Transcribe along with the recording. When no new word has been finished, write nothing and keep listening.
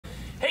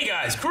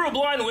guys, Crew of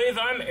Blind Wave,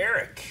 I'm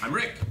Eric. I'm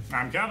Rick.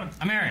 I'm Calvin.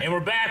 I'm Aaron. And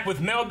we're back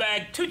with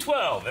Mailbag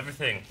 212,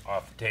 everything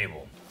off the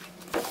table.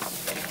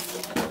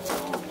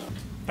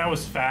 That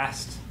was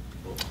fast.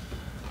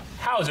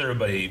 How's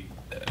everybody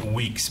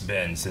weeks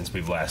been since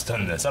we've last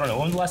done this? I don't know,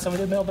 when was the last time we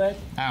did Mailbag?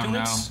 I don't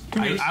know.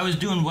 2 weeks? I was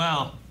doing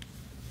well,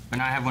 but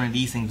now I have one of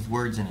these things with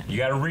words in it. You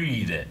gotta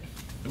read it.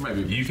 It might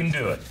be. You can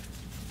do it.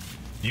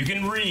 You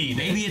can read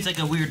Maybe it. it's like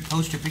a weird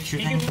poster picture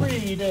You thing. can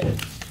read it.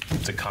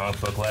 It's a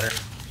comic book letter.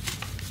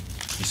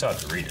 You still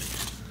have to read it.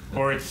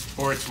 Or it's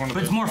one of But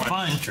those it's more ones,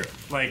 fun. True.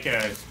 like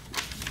a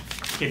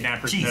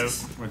kidnapper's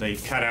Jesus. note where they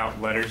cut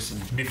out letters.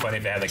 And It'd be funny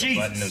if it had like Jesus.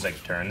 a button that was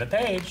like, turn the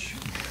page.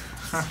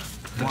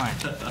 1,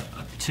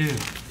 2,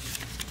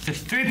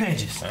 3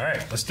 pages. All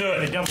right, let's do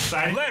the it.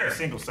 double-sided, Letter.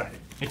 single-sided.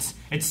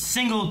 It's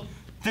single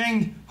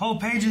thing, whole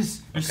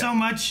pages. There's so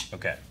much.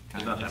 Okay.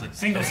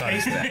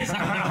 Single-spaced.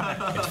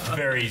 It's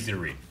very easy to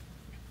read.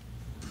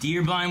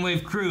 Dear Blind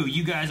Wave crew,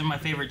 you guys are my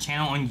favorite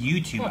channel on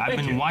YouTube. Oh, I've thank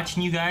been you.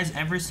 watching you guys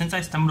ever since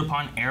I stumbled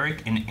upon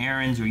Eric and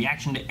Aaron's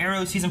reaction to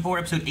Arrow Season 4,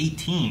 Episode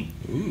 18.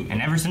 Ooh.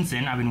 And ever since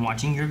then, I've been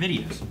watching your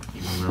videos.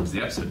 Even remembers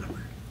the episode number.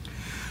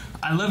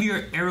 I love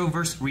your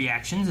Arrowverse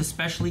reactions,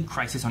 especially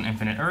Crisis on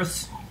Infinite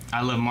Earths.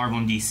 I love Marvel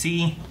and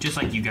DC, just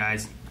like you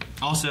guys.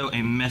 Also,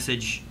 a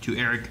message to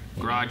Eric.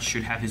 Grodd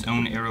should have his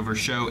own Arrowverse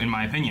show, in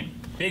my opinion.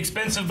 Be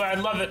expensive, but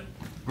I love it.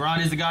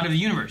 Grodd is the god of the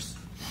universe.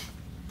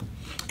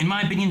 In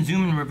my opinion,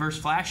 Zoom and Reverse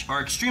Flash are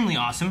extremely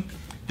awesome.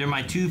 They're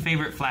my 2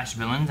 favorite Flash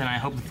villains, and I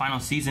hope the final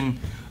season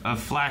of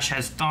Flash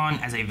has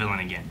Thawne as a villain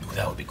again.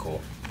 That would be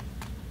cool.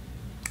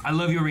 I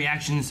love your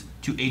reactions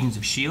to Agents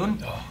of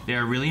S.H.I.E.L.D. Oh. They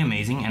are really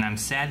amazing, and I'm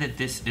sad that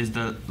this is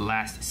the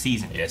last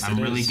season. Yes, I'm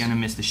it really is. gonna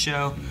miss the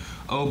show.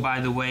 Oh,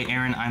 by the way,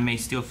 Aaron, I may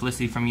steal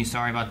Felicity from you.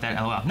 Sorry about that,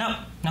 LOL.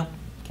 No,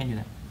 can't do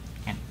that.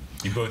 Can't.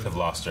 You both have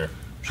lost her.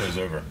 Show's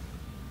over.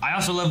 I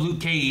also love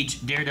Luke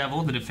Cage,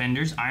 Daredevil, The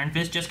Defenders, Iron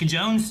Fist, Jessica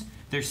Jones.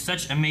 They're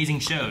such amazing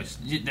shows.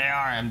 They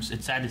are.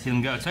 It's sad to see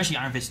them go, especially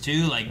Iron Fist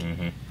 2. Like,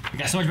 it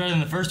got so much better than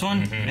the first one,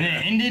 and then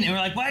it ended, and we're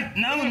like, what?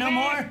 No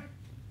more?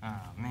 Oh,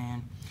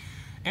 man.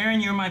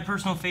 Aaron, you're my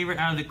personal favorite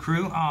out of the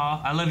crew.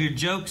 Aw, I love your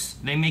jokes.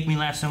 They make me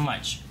laugh so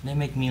much. They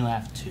make me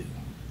laugh, too.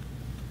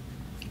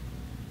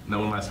 No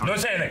one laughs hard. Don't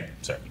say anything.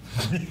 Sorry.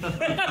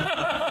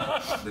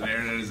 Then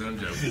Aaron had his own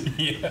jokes.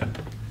 Yeah.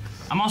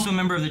 I'm also a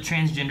member of the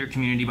transgender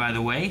community, by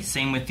the way.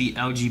 Same with the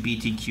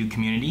LGBTQ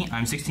community.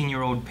 I'm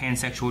 16-year-old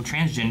pansexual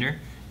transgender,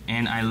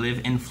 and I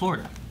live in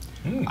Florida.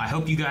 I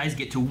hope you guys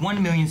get to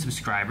 1 million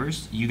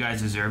subscribers. You guys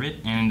deserve it,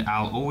 and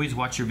I'll always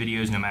watch your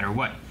videos no matter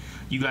what.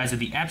 You guys are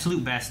the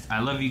absolute best.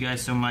 I love you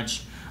guys so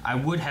much. I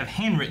would have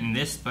handwritten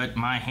this, but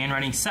my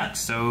handwriting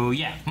sucks, so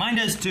yeah, mine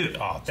does too.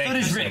 Oh, thank so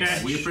you does so Rick's.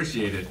 much. We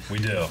appreciate it. We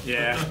do.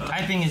 Yeah,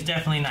 Typing is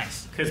definitely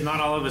nice. because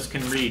not all of us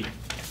can read.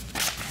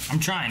 I'm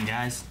trying,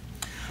 guys.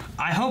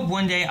 I hope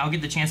one day I'll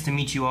get the chance to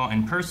meet you all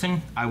in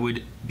person. I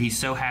would be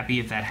so happy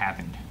if that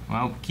happened.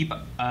 Well, keep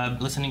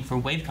listening for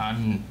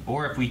WaveCon,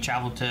 or if we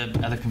travel to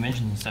other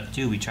conventions and stuff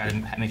too, we try to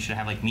make sure to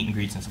have like meet and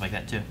greets and stuff like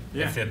that too.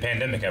 Yeah, If the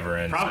pandemic ever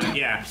ends.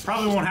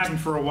 probably won't happen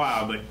for a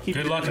while, but keep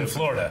Good your luck in ears open.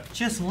 Florida.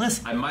 Just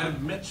listen. I might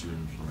have met you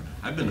in Florida.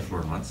 I've been to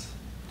Florida once.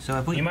 So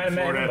if we, You might have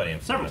met Florida everybody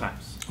in several Florida.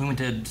 times. we went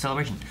to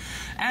Celebration.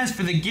 As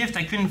for the gift,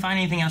 I couldn't find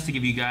anything else to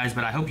give you guys,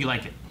 but I hope you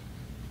like it.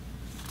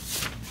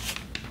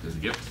 There's a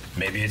gift.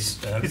 Maybe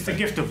it's another It's the thing.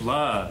 gift of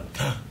love.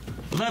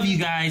 Love you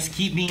guys.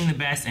 Keep being the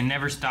best and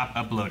never stop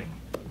uploading.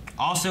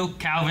 Also,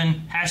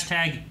 Calvin,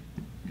 hashtag.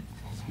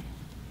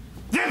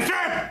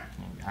 Zipster!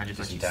 I just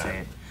let you Just say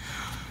it.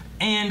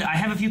 And I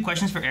have a few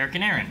questions for Eric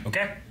and Aaron.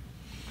 Okay.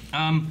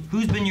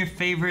 Who's been your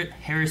favorite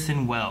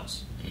Harrison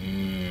Wells?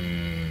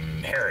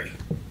 Harry.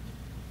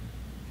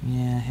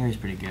 Yeah, Harry's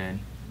pretty good.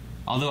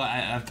 Although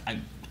I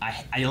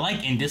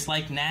like and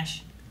dislike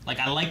Nash. Like,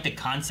 I like the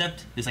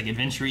concept, this like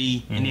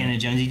adventure-y Indiana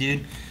Jonesy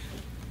dude,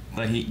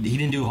 but he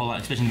didn't do a whole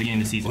lot, especially in the beginning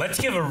of the season. Let's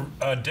give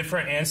a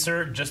different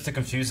answer just to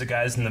confuse the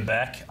guys in the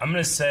back. I'm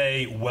going to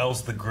say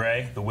Wells the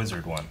Gray, the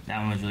wizard one. That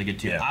one was really good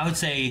too. Yeah. I would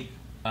say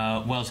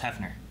Wells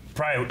Hefner.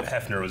 Probably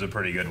Hefner was a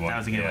pretty good one. That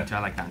was a good Yeah. one too. I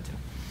like that one too.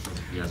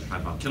 You guys are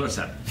talking about Killer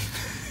 7.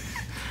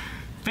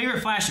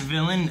 Favorite Flash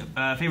villain,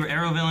 favorite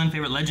Arrow villain,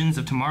 favorite Legends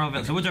of Tomorrow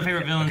villain. So what's our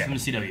favorite villains from the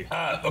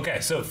CW?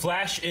 Okay, so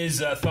Flash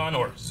is Thawne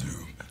or Zoom.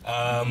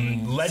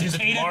 Legends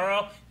Cicada? of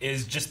Tomorrow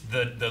is just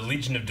the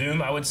Legion of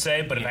Doom, I would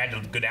say. But if I had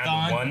to go down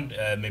Thawne. to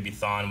one, maybe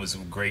Thawne was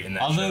great in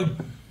that Although show.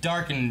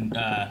 Dark and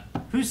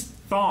Who's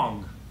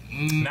Thong?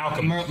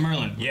 Malcolm.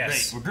 Merlin.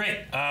 Yes. We're great.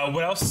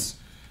 What else?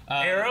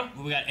 Arrow?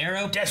 We got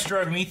Arrow,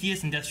 Deathstroke.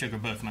 Prometheus, and Deathstroke are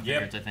both my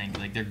favorites. I think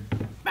like they're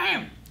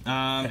bam.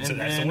 That's And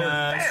the then word,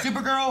 bam.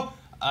 Supergirl.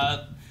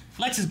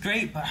 Flex is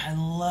great, but I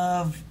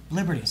love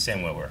Liberty. Sam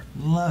Witwer.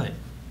 Love it.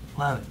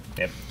 Love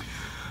it.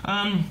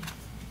 Yep.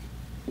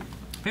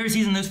 Favorite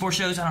season, those 4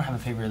 shows, I don't have a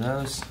favorite of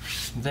those.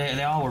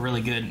 They all were really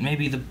good.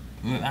 Maybe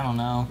I don't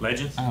know.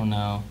 Legends? I don't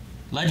know.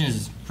 Legends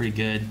is pretty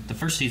good. The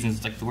first season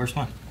is like the worst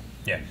one.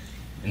 Yeah.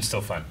 And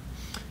still fun.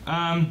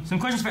 Some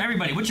questions for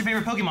everybody. What's your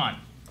favorite Pokemon?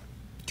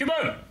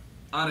 Cubone.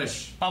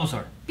 Oddish.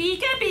 Bulbasaur.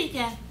 Pika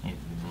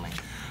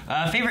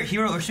Pika. Favorite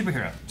hero or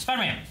superhero?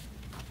 Spider-Man.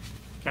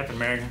 Captain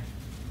America.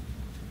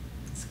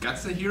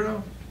 Scott's a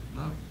hero?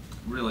 Not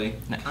really.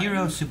 No,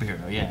 hero,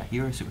 superhero. Yeah,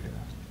 hero, superhero.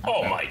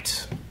 All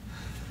Might.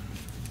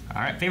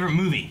 All right, favorite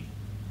movie?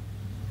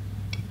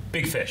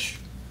 Big Fish.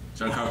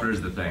 John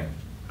Carpenter's The Thing.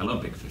 I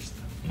love big fish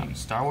stuff.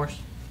 Star Wars?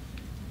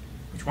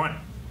 Which one?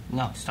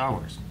 No, Star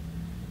Wars.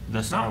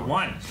 The Star Not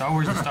Wars. one. Star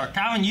Wars and Star.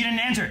 Calvin, you didn't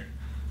answer.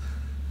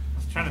 I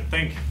was trying to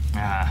think.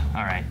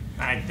 All right.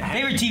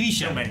 Favorite TV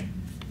show? So many.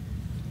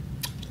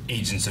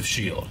 Agents of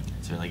S.H.I.E.L.D.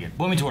 It's really good.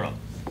 Boy Meets World.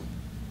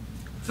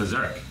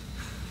 Berserk.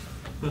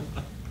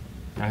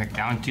 Okay,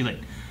 Calvin, too late.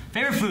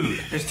 Favorite food?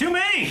 There's too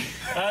many.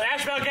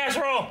 Asheville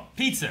casserole.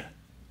 Pizza.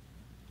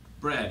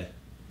 Bread.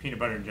 Peanut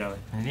butter and jelly.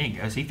 There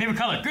you go. See, favorite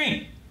color?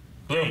 Green.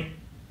 Blue.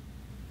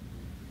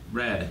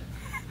 Red.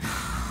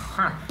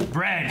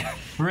 Red.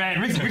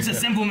 Red. Rick's a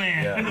simple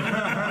man.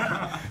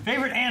 Yeah.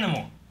 Favorite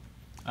animal?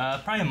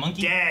 Probably a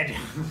monkey. Dead.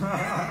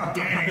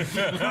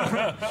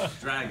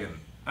 Dragon.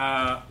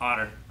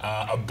 Otter.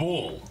 A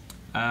bull.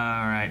 All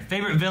right.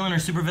 Favorite villain or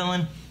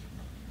supervillain?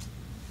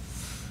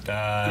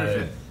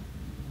 Griffith.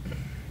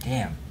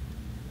 Damn.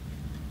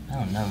 I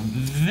don't know.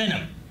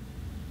 Venom.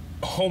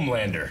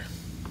 Homelander.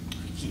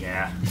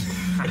 Yeah.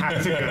 I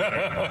have to go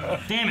there.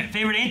 Damn it.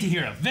 Favorite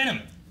antihero? Venom.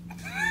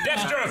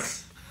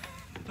 Deathstroke.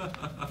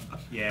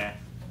 Yeah.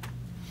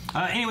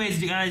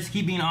 Anyways, you guys,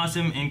 keep being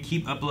awesome and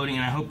keep uploading,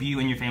 and I hope you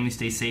and your family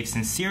stay safe.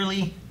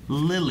 Sincerely,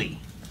 Lily.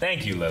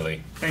 Thank you,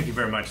 Lily. Thank you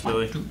very much,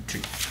 Lily. 2,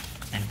 3.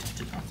 And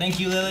thank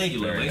you, Lily. Thank you,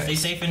 Lily. Stay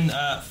safe in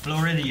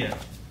Florida.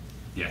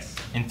 Yes.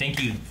 And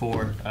thank you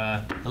for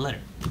the letter.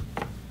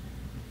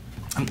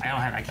 I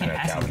can't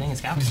pass Calvin. anything.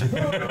 It's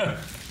Calvin.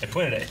 I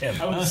pointed at him.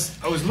 I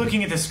was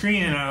looking at the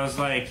screen and I was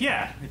like,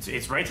 yeah,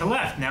 it's right to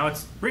left. Now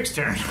it's Rick's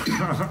turn.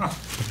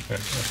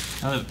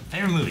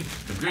 Favorite movie?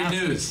 Great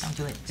news.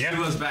 Too late. Yeah.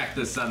 Sumo's back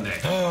this Sunday.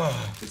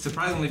 It's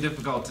surprisingly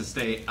difficult to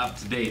stay up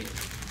to date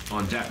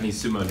on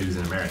Japanese sumo news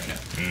in America.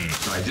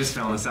 So I just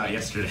found this out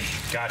yesterday.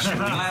 Gotcha. I'm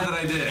glad that I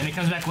And did. it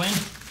comes back when?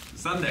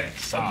 Sunday.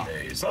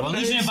 Sundays. Well, at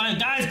least you didn't find.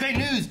 Guys, great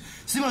news!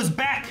 Sumo's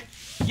back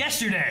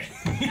yesterday.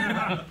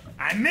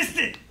 I missed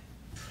it.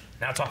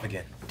 Now it's off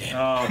again. Damn.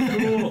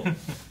 Oh, cool.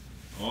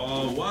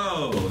 Oh,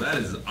 whoa. That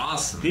is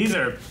awesome. These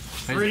are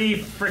pretty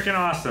freaking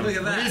awesome. Look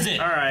at What that. is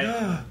it? All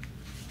right.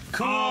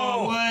 Cool.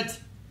 Oh, what?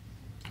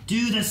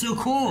 Dude, that's so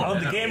cool. Oh,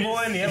 the Game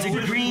Boy and the It's a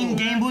Evolution. green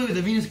Game Boy with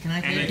a Venus. Can I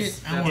And take it's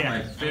it? I want yeah. my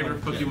it.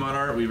 favorite Pokemon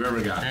art we've ever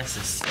got. That's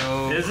just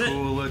so Is it?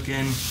 cool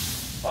looking.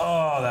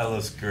 Oh, that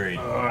looks great.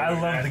 I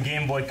love the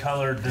Game Boy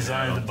Color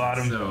design at the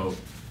bottom.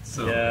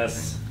 So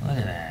Yes. Look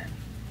at that.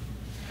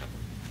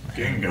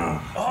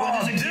 Gengar.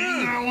 Oh, There's a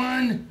Gengar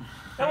one.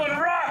 that one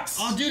rocks.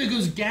 Oh, dude, it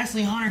goes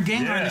Ghastly Hunter Gengar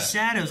in Yeah. the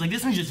shadows. Like,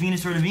 this one's just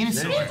Venusaur to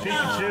Venusaur.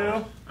 Pikachu.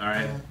 All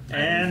right.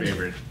 And- My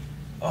favorite.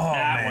 Oh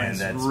That man, one's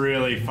that's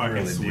really fucking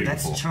really sweet.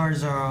 That's beautiful.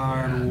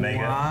 Charizard Mega.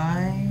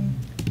 Y.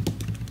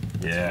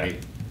 Yeah,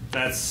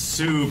 That's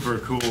super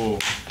cool.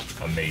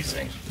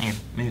 amazing. Hang on,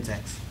 maybe it's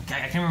X. I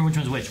can't remember which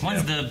one's which.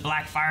 One's the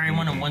black fiery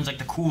one, and one's like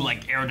the cool,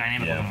 like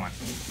aerodynamic Yeah. looking one.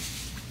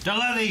 I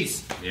love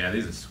these. Yeah,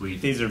 these are sweet.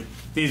 These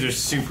are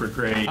super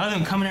great. I love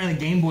them coming out of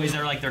the Game Boys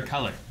that are like their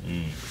color.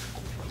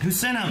 Who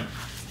sent them?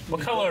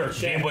 What color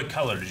Game Boy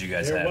Color did you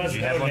guys There have? was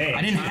Did you have no one? name.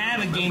 I didn't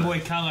have a Game Boy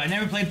Color. I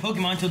never played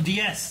Pokemon until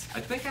DS. I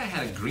think I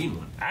had a green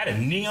one. I had a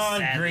neon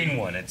Sadly. green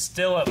one. It's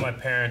still at my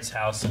parents'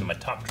 house in my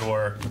top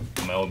drawer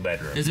in my old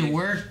bedroom. Does it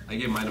work? I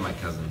gave mine to my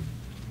cousin.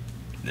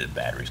 The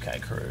batteries kind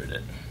of corroded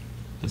it.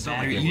 It's not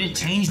Battery. like You it didn't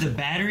was- change the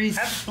batteries?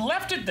 I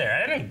left it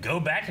there. I didn't go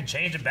back and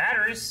change the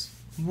batteries.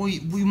 We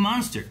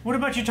monster. What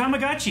about your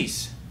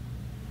Tamagotchis?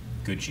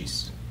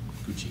 Gucci's.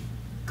 Gucci.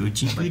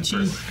 Gucci, Like a Gucci.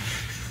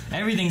 purse.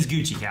 Everything's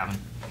Gucci, Calvin.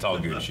 It's all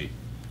Gucci.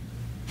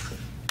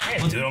 I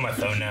can do it on my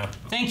phone now.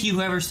 Thank you,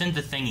 whoever sent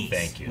the thingies.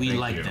 Thank you. We Thank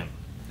like you. them.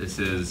 This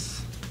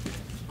is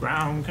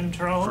Ground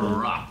control. from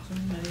Rock.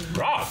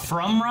 Rob.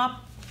 From Rob?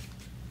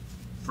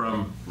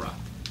 From Rock.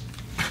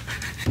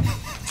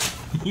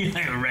 You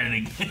never read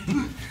it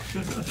again.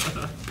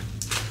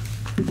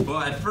 Well,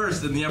 at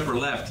first, in the upper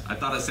left, I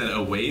thought it said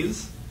a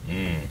ways,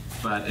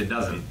 but it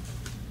doesn't.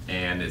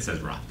 And it says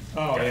Rock.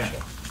 Oh, yeah.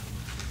 Gotcha.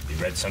 You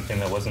read something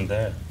that wasn't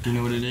there. Do you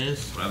know what it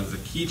is? Well, there's a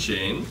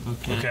keychain,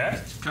 Okay. Okay.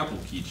 a couple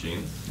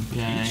keychains.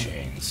 Okay.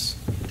 Chains.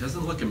 It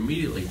doesn't look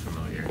immediately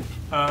familiar.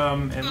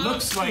 It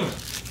looks like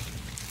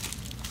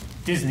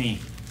Disney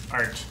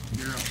art.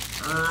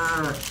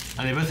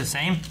 Are they both the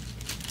same?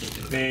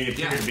 They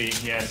appear Yeah. to be,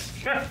 yes.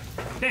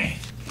 Dang.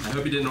 I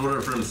hope he didn't order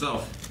it for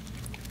himself.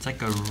 It's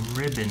like a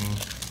ribbon.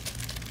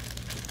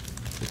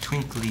 The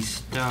twinkly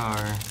star.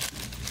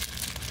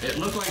 It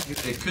looked like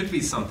it could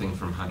be something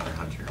from Hunter x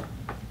Hunter,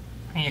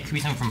 Hey, it could be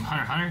something from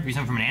Hunter x Hunter. It could be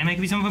something from an anime. It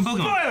could be something from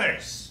Pokemon.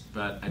 Spoilers!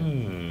 but I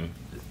don't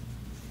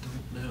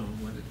know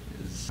what it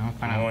is. I'll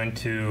find I'm out. going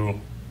to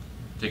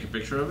Take a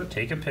picture of it.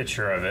 take a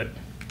picture of it,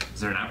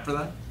 Is there an app for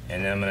that?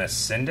 and then I'm going to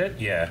send it.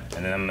 Yeah.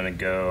 And then I'm going to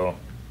go,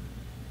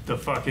 The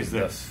fuck is the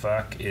this?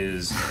 fuck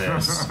is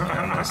this? And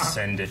I'm going to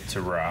send it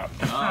to Rob.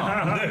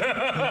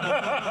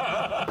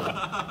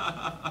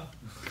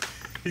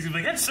 He's going to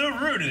be like, that's so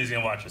rude. And he's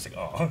going to watch this. Like,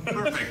 oh.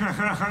 Perfect.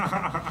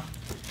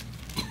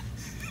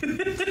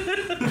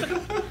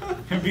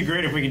 It'd be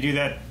great if we could do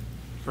that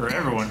for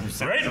everyone who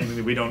sent Right. something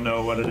that we don't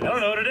know what it is. I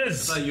don't know what it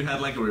is. I thought you had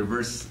like a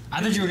reverse.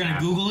 I thought you were gonna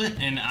Google it,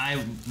 and I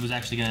was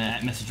actually gonna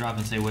message Rob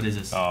and say, "What is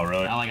this?" Oh,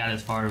 really? All I got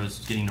as far was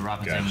getting to Rob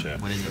and saying, Gotcha.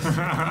 "What is this?"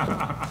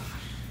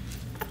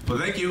 Well,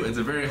 thank you. It's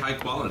a very high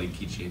quality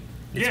keychain,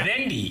 It's Yeah.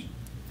 bendy.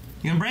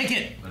 You gonna break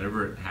it?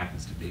 whatever it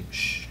happens to be.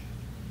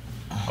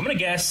 I'm gonna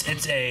guess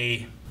it's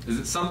a. Is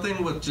it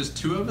something with just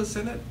two of us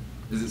in it?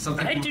 Is it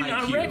something I from do High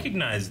not Q?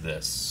 recognize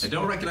this. I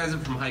don't recognize it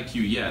from High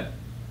Q yet.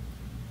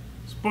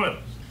 Spoilers.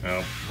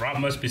 Oh, Rob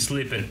must be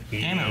sleeping.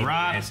 Damn it,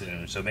 Rob.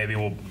 So maybe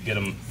we'll get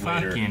him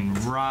later. Fucking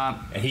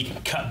Rob. And he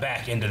can cut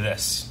back into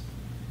this.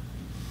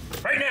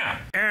 Right now!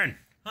 Aaron.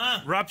 Huh?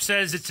 Rob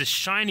says it's a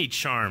shiny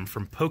charm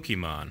from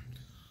Pokemon.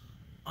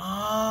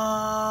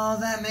 Oh,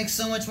 that makes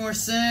so much more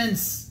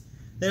sense.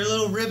 They're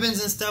little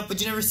ribbons and stuff, but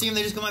you never see them.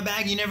 They just go in my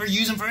bag. You never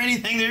use them for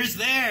anything. They're just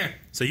there.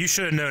 So you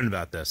should have known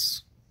about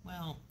this.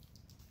 Well,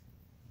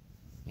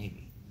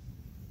 maybe.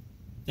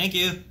 Thank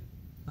you.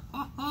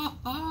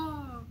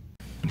 I'm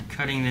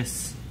cutting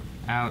this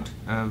out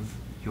of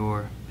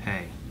your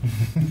pay.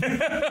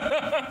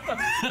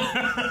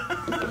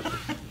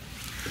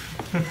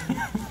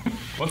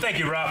 Well, thank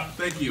you, Rob.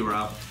 Thank you,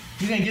 Rob.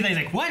 He's gonna get that. He's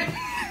like, what?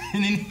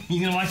 And then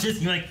he's gonna watch this.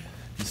 And you're like,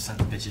 you sons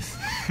of bitches.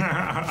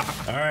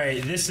 All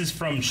right, this is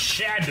from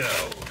Shadow.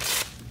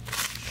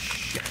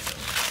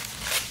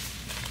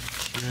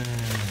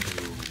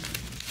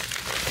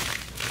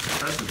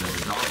 Impressive that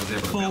the dog was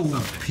able to Oh, tell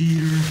something.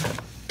 Peter.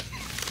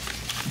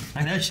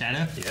 I know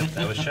Shadow. Yep,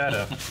 that was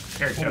Shadow.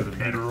 Eric does it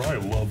better. I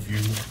love you.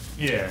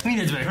 Yeah. I mean,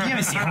 that's better. You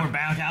haven't seen Homeward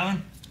Bound,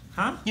 Calvin?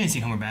 Huh? You haven't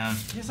seen Homeward Bound.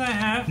 Yes, I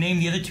have. Name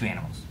the other two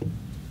animals.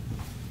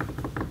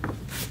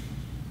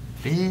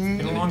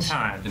 Been a long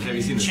time. And have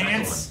you seen the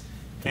Chance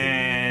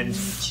and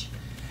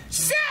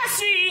Sassy!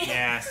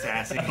 yeah,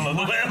 Sassy. I love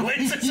the way I like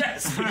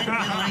Sassy. like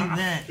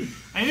that.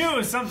 I knew it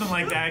was something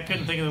like that. I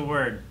couldn't think of the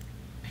word.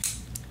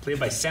 Played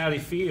by Sally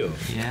Field.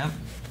 Yep.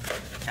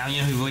 Calvin,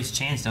 you know who voiced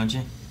Chance, don't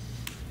you?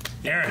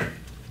 Aaron,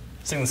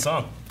 sing the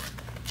song.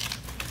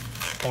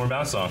 Homeward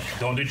Bound song.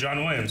 Don't do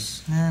John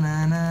Williams. Na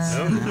na na.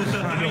 Nope. Do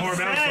the Homeward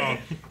Bound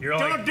song. You're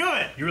Don't like, do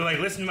it. You were like,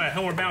 listen to my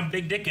Homeward Bound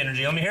big dick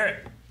energy. Let me hear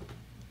it.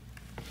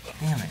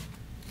 Damn it.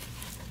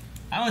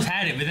 I almost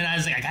had it, but then I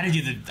was like, I gotta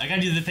do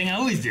the thing I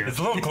always do. It's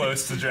a little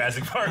close to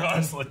Jurassic Park,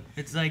 honestly.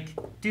 It's like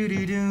doo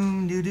doo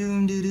doom doo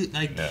doom doo doo,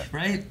 like Yeah.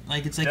 right,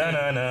 like it's like. Da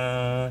na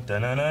na da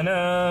na na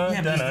na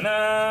Yeah, da but na it's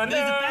na It's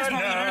the best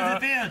part on na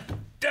Earth and Field.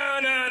 da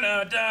na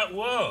na da.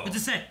 Whoa. What's it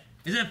say?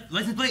 Is that a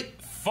license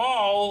plate?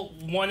 Fall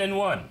 1 and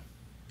 1.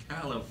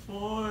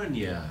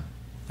 California.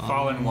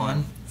 Fallen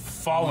one.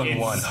 Fallen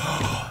It's- one.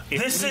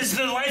 it's- This is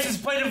the license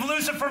plate of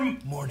Lucifer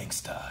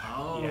Morningstar.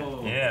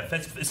 Oh. Yeah,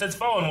 it says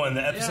Fallen one,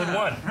 the episode Yeah.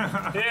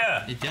 1.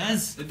 Yeah. It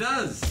does. It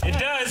does. It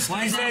does.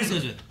 Why He is that says,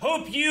 inclusive?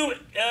 hope you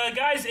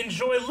guys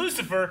enjoy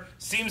Lucifer.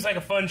 Seems like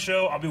a fun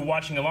show. I'll be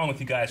watching along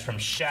with you guys from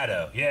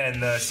Shadow. Yeah,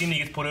 and the scene he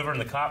gets pulled over in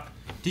the cop.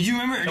 Did you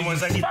remember?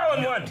 Someone's like,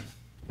 Fallen one.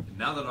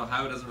 Now that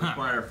Ohio doesn't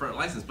require front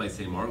license plates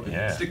anymore, we can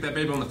Yeah. stick that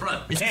baby on the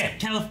front. It's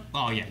Can't.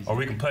 Oh yeah. Or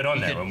we can put it on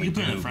You there could- when you we could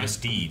put it do in the front.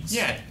 misdeeds.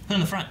 Yeah, Put it on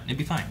the front. It'd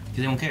be fine because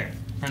they won't care.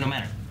 Front don't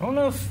matter. I don't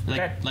know if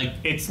Like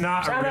it's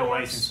not how a that real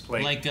works. license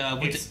plate. Like,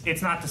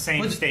 it's not the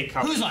same state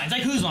color. Whose line? It's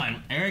like whose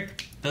line,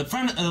 Eric? The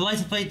front of the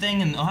license plate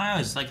thing in Ohio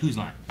is like whose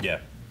line? Yeah,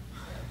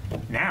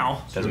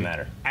 Now, doesn't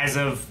matter. as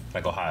of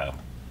Like Ohio.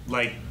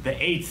 like the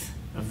 8th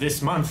of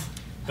this month.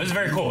 This is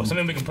very cool.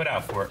 Something we can put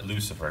out for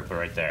Lucifer. Put it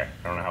right there.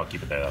 I don't know how I'll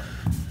keep it there though.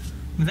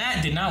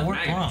 That did not work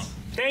Magnets. wrong.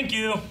 Thank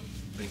you.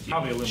 Thank you.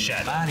 Probably aluminum.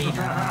 Shadow.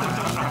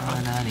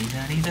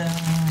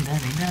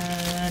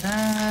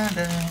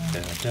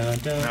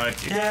 No,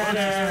 it's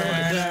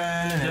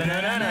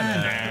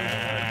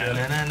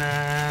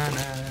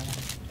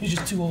He's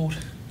just too old.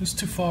 He's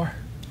too far.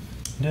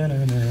 Man,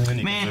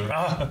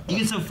 you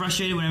get so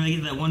frustrated whenever they get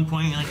to that one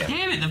point. You're like,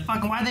 damn it,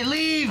 why'd they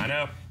leave? I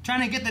know.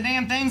 Trying to get the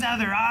damn things out of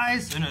their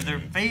eyes and their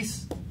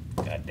face.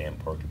 Goddamn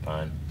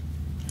porcupine.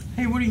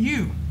 Hey, what are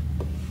you?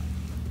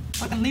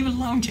 Fucking leave it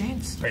alone,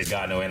 Chance. Praise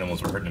God, no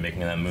animals were hurt in the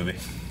making of that movie.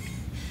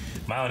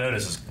 Milo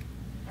Notice is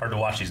hard to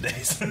watch these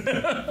days.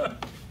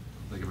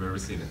 Like I've ever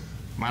seen it.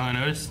 Milo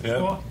notice?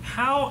 Yep. Well,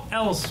 how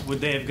else would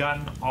they have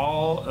gotten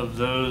all of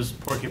those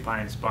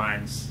porcupine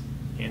spines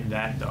in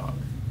that dog?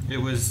 It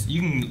was,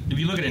 you can, if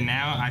you look at it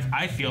now,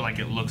 I feel like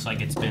it looks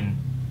like it's been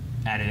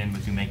added in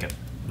with new makeup.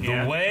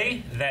 The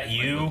way that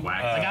you... Like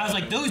Like, I was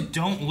like, those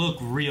don't look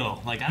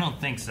real. Like, I don't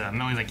think so.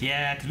 Melanie's like,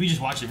 yeah, because we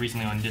just watched it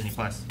recently on Disney+.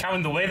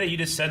 Calvin, the way that you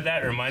just said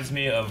that reminds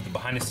me of the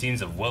behind the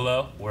scenes of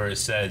Willow, where it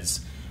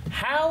says,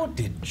 how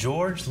did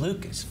George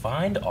Lucas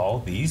find all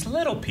these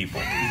little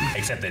people?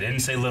 Except they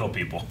didn't say little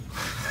people.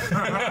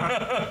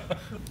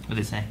 What'd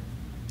they say?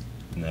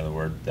 Another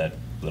word that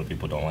little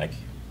people don't like.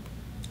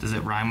 Does it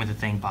rhyme with the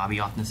thing Bobby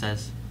often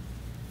says?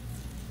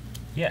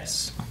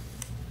 Yes.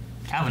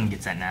 Calvin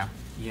gets that now.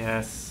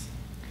 Yes.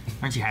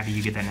 Aren't you happy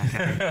you get that now,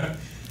 Calvin?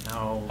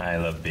 No. I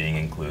love being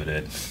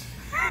included.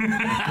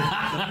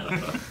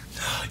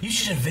 You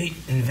should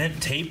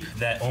invent tape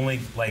that only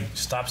like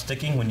stops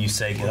sticking when you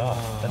say get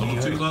off. That'd be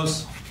Too good.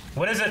 close.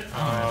 What is it?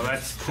 Oh,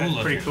 that's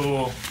Cool pretty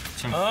cool.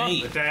 Some Oh.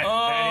 fate. But that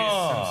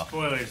is some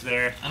spoilers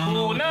there. I don't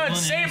know. Oh, what no, the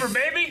it's one Saber, is.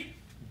 baby.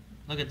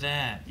 Look at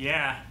that.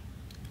 Yeah,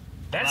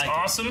 That's like it.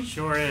 awesome.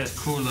 sure is.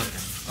 Cool looking.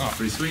 Oh,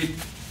 pretty sweet.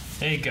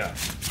 There you go.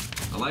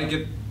 I like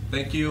it.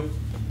 Thank you.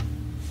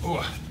 Ooh.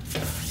 I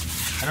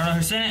don't know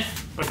who sent it.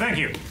 But thank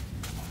you.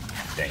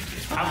 Thank you.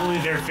 Probably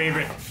their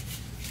favorite.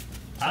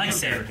 I like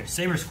Saber.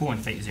 Saber's cool in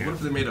Fate What Zero. if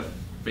they made a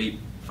Fate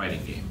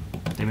fighting game?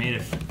 They made a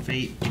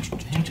Fate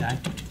hentai.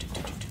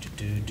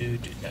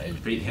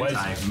 Fate What is-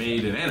 hentai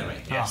made an anime.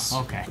 Yes.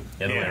 Oh, okay.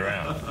 The other way Yeah.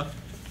 around.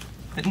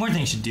 But more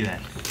things should do that.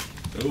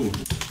 Oh,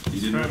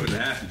 you didn't rip it in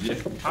half, did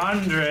you?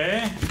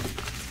 Andre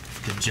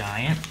The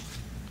Giant.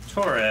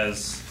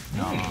 Torres.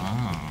 No.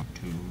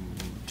 2,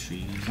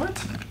 3.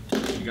 What?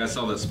 You guys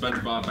saw that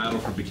SpongeBob Battle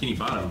for Bikini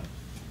Bottom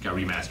got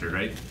remastered,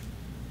 right?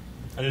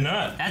 I did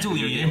not. That's what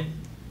we needed.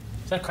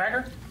 Is that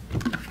Cracker?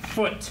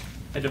 Foot.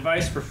 A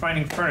device for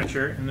finding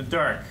furniture in the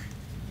dark.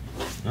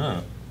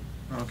 Oh.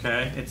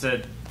 Okay, it's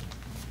a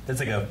That's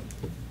like a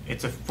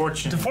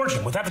fortune.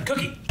 fortune without the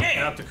cookie. Dang.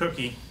 Without the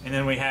cookie, and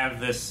then we have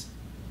this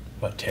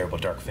What terrible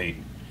dark fate.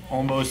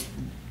 almost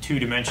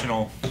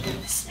two-dimensional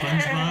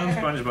SpongeBob.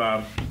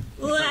 SpongeBob.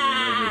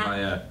 Over by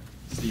a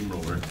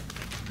steamroller.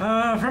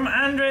 From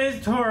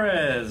Andres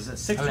Torres,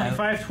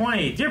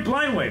 62520. Dear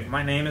Blindwave,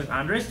 my name is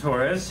Andres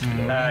Torres.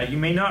 You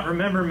may not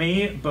remember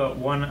me, but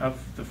one of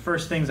the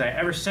first things I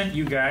ever sent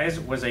you guys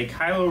was a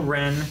Kylo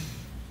Ren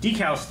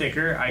decal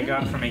sticker I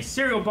got from a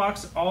cereal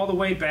box all the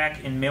way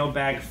back in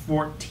Mailbag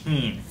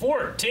 14.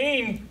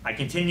 14. I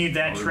continued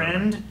that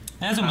trend.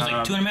 That's almost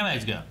like 200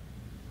 mailbags ago.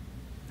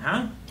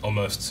 Huh?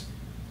 Almost.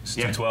 It's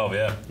Yeah. 212,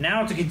 yeah.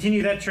 Now, to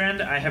continue that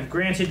trend, I have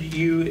granted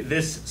you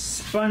this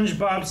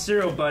SpongeBob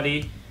cereal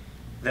buddy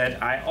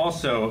that I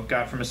also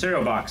got from a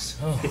cereal box.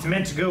 It's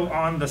meant to go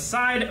on the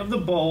side of the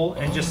bowl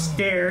and just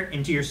stare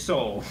into your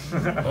soul,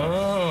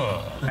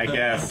 Oh. I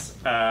guess.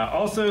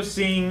 Also,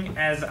 seeing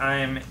as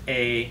I'm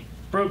a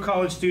broke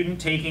college student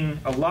taking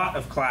a lot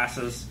of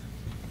classes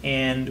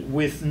and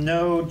with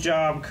no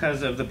job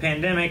because of the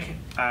pandemic,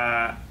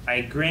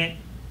 I grant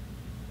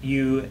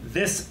you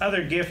this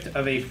other gift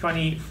of a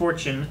funny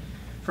fortune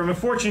from a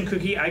fortune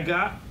cookie I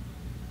got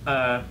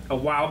a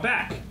while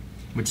back.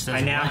 Which says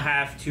I now what?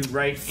 have to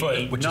write Foot,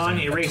 in a which is a tool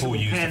non-erasable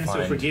used to pen, so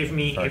find forgive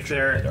me if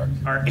furniture in the there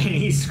dark. are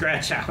any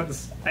scratch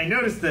outs. I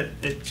noticed that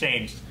it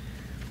changed.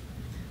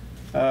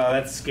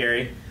 That's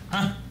scary.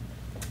 Huh?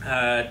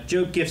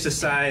 Joke gifts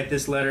aside,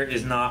 this letter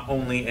is not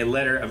only a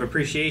letter of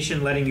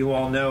appreciation, letting you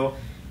all know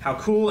how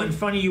cool and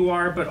funny you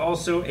are, but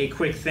also a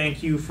quick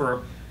thank you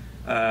for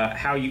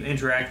how you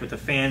interact with the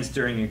fans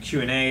during your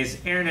Q&As.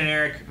 Aaron and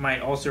Eric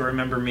might also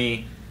remember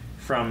me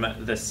from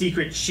the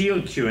Secret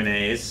Shield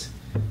Q&As,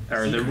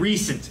 or the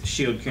recent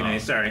Shield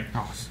Q&As, sorry.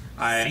 Oh,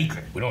 I-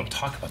 secret. We don't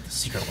talk about the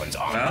secret ones,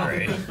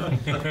 Andre.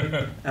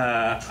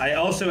 I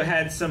also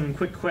had some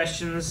quick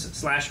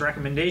questions /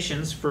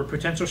 recommendations for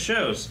potential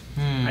shows.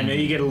 I know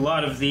you get a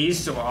lot of these,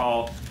 so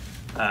I'll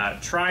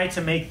try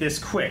to make this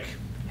quick.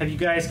 Have you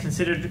guys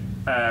considered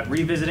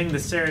revisiting the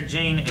Sarah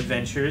Jane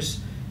adventures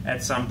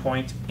at some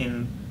point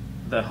in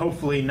the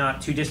hopefully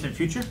not too distant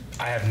future?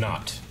 I have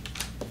not.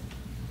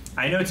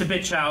 I know it's a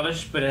bit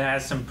childish, but it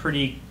has some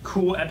pretty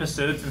cool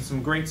episodes and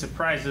some great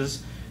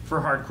surprises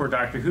for hardcore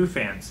Doctor Who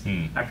fans.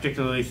 I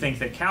particularly think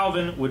that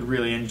Calvin would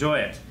really enjoy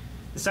it.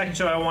 The second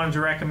show I wanted to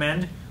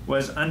recommend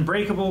was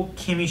Unbreakable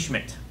Kimmy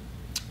Schmidt.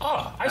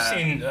 Oh, I've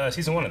seen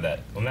season 1 of that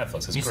on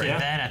Netflix. It's You great.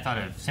 said that, I thought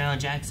of Samuel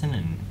Jackson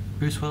and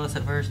Bruce Willis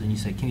at first, then you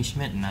said Kimmy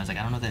Schmidt, and I was like,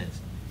 I don't know what that is.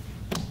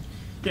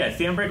 Yeah, it's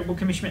the Unbreakable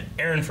Kimmy Schmidt.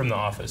 Aaron from The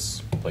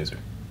Office plays her.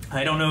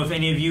 I don't know if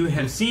any of you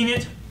have seen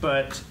it,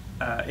 but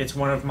it's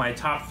one of my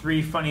top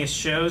 3 funniest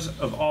shows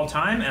of all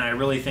time, and I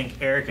really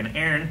think Eric and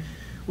Aaron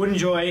would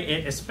enjoy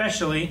it,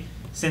 especially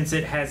since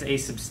it has a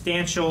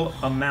substantial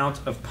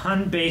amount of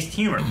pun-based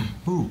humor.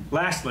 Ooh.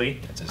 Lastly,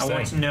 That's his I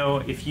want thing. to know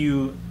if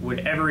you would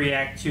ever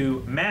react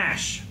to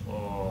MASH.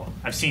 Oh,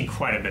 I've seen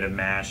quite a bit of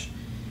MASH.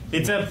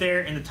 It's up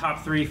there in the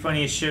top 3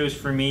 funniest shows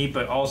for me,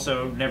 but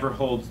also never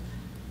holds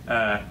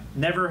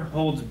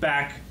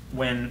back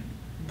when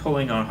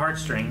pulling on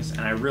heartstrings,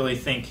 and I really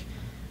think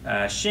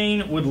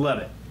Shane would love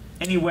it.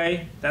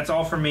 Anyway, that's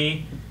all for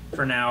me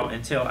for now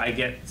until I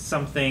get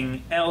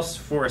something else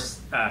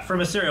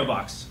from a cereal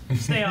box.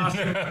 Stay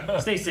awesome,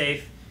 stay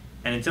safe,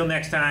 and until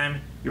next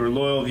time, your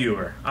loyal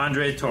viewer,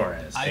 Andre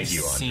Torres. I've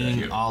you, Andre.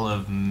 seen all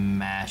of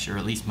MASH, or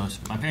at least most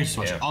of it. My parents used to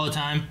watch Yeah. it all the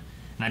time,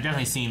 and I've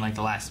definitely seen like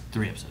the last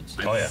 3 episodes.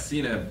 I've Oh, yeah.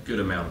 seen a good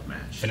amount of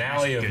MASH.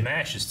 Finale of Good.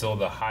 MASH is still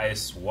the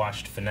highest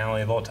watched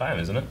finale of all time,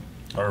 isn't it?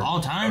 Or All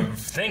time? or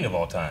thing of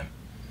all time.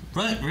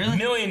 Really?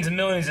 Millions and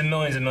millions and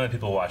millions and millions of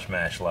people watch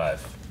MASH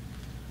live.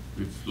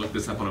 We've looked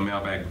this up on a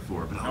mailbag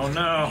before, but I Oh was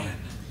no. man.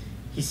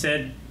 He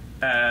said,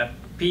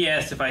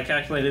 P.S. If I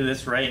calculated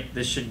this right,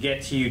 this should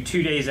get to you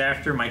 2 days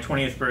after my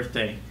 20th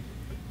birthday,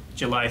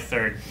 July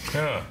 3rd.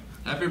 Huh.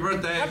 Happy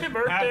birthday! Happy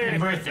birthday! Happy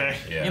birthday.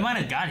 Yeah, It might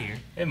have got here.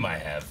 it might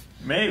have.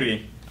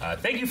 Maybe.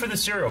 Thank you for the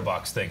cereal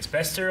box things.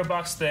 Best cereal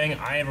box thing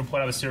I ever put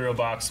out of a cereal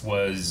box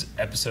was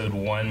episode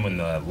 1 when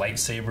the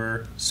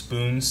lightsaber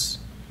spoons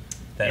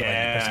That like you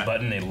press a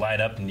button, they light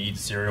up and you eat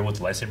cereal with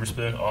the lightsaber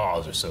spoon. Oh,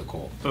 those are so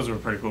cool. Those were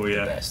pretty cool,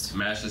 yeah. Best.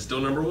 MASH is still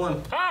number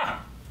 1.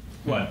 Ah!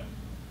 What?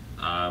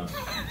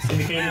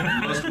 Syndicated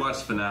most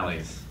watched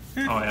finales.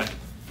 Oh, yeah.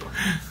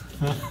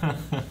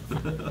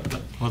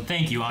 Well,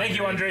 thank you, Andre. Thank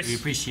you, Andres. We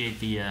appreciate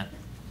the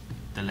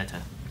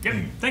letter. Yep,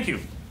 thank you.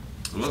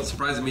 Well, what's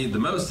surprising me the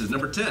most is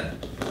number 10,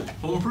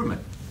 Home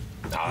Improvement.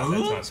 Oh,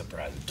 that's not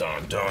surprising.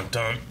 Dun, dun,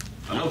 dun.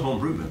 I love Home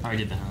Improvement. I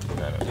already did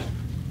that. Huh?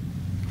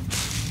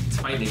 It's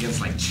fighting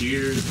against like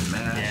Cheers and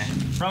MASH. Yeah.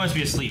 Probably must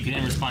be asleep. He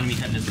didn't respond to me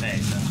cutting his bag,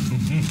 so.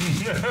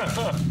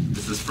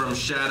 This is from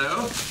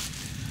Shadow.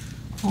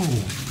 Oh,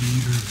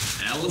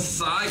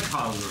 LSI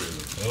Kangaroo.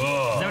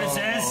 Oh. Is that what it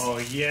says? Oh,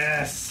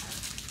 yes.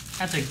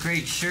 That's a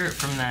great shirt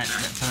from that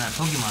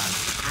Pokemon.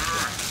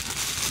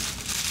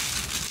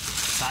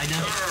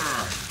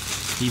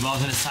 Psyduck? He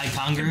evolves into Could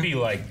Psycongaroo? be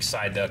like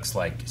Psyduck's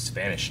like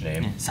Spanish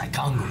name. Yeah,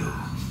 Psycongaroo.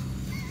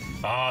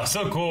 Ah,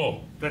 so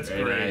cool. That's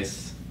Very great.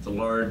 nice. It's a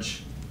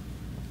large,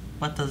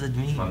 What does it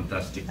mean?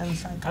 fantastic.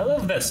 I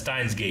love that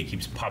Steins Gate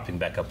keeps popping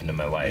back up into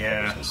my life.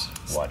 Yeah. I was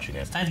just watching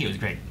it. Steins Gate was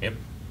great. Yep.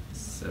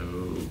 So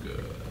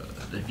good.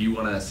 If you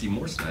want to see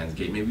more Steins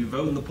Gate, maybe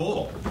vote in the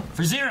poll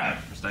For 0.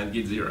 for Steins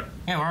Gate 0.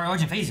 Yeah, we're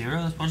watching Phase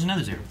 0. Let's watch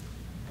another 0.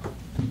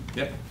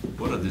 Yep.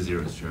 What are the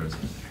zeros chose?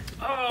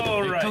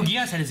 All right.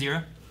 Togias had a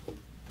 0.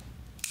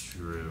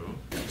 True.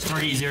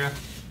 Stargate 0.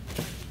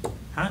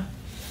 Huh?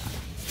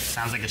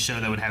 Sounds like a show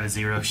that would have a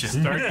 0 show.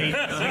 Stargate.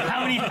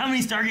 How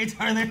many Stargates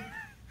are there?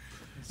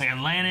 Like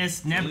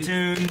Atlantis,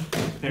 Neptune,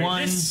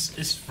 one. This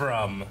is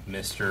from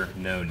Mr.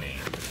 No Name.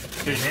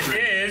 There's It three.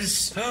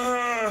 is.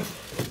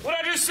 What'd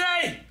I just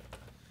say?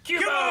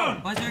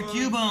 Cubone! Why is there a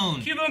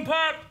Cubone? Cubone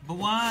Pop! But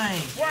why?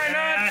 Why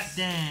not?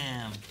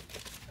 Damn.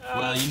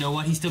 Well, you know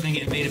what? He's still gonna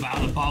get invaded by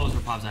all the bottles or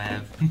pops I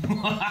have.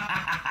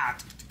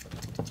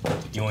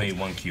 You only need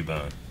one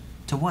Cubone.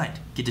 To what?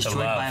 Get To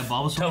destroyed love. by a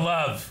Bulbasaur? To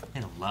love. They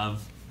don't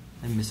love.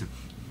 They miss it.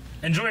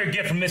 Enjoy your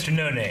gift from Mr.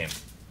 No Name.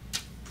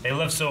 They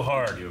love so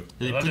hard.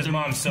 They They loved put his their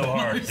mom so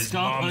hard. mother's His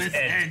skull on mom's his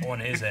head head. on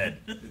his head.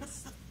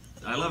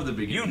 I love the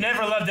beginning. You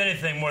never loved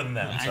anything more than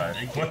that. I'm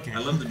sorry. I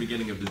love the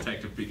beginning of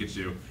Detective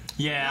Pikachu. I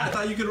Yeah.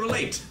 thought you could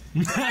relate.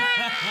 He's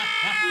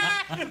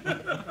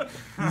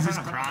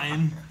just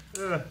crying.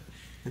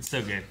 It's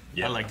so good.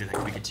 Yeah. I like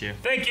Detective Pikachu.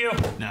 Thank you.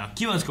 No,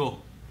 Cubone's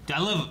cool. Dude, I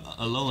love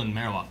Alolan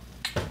Marowak.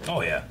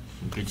 Oh, yeah.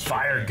 Good shit.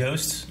 Fire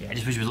Ghost. Yeah, I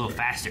just wish it was a little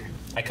faster.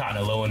 I caught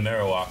an Alolan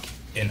Marowak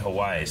in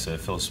Hawaii, so it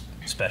feels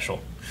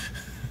special.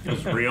 It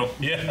was real.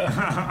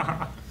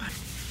 Yeah.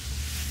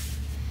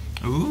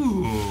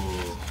 Ooh.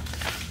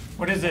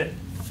 What is it?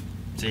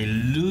 It's a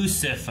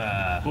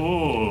Lucifer.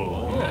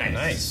 Ooh,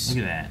 Nice.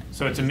 Look at that.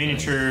 So it's a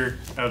miniature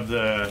of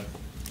the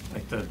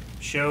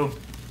show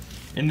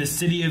In the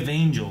City of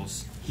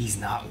Angels, he's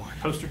not one.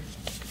 poster.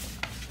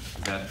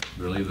 Is that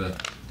really the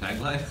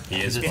tagline?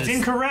 He is. It's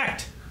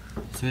incorrect.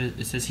 So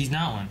it says he's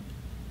not one.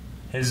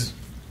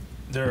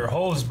 There are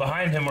holes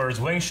behind him where his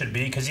wings should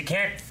be because you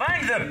can't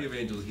find them. City of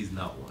Angels, he's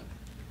not one.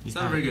 He's It's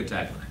not a very good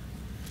tagline.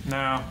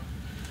 No.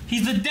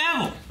 He's the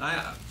devil.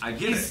 I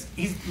get it.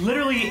 He's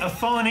literally a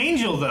fallen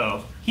angel,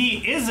 though. He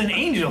is an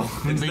angel.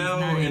 It's But he's no,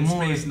 not in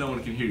anymore. space, no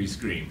one can hear you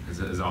scream,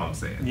 is all I'm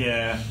saying.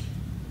 Yeah.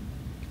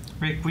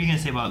 Rick, what are you gonna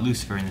say about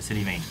Lucifer in the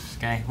City of Angels?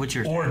 Okay, what's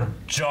your Or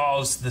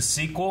Jaws the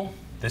sequel.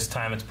 This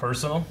time it's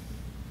personal.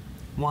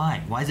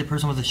 why? Why is it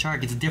personal with a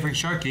shark? It's a different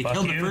shark. They Fuck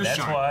killed the you, first that's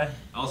shark. why.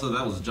 Also,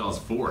 that was Jaws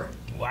 4.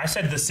 Well, I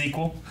said the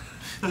sequel.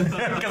 Because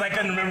I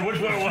couldn't remember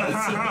which one it was.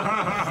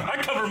 I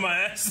covered my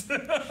ass.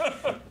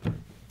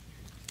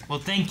 Well,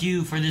 thank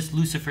you for this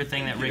Lucifer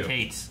thing that Thank Rick you.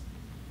 hates.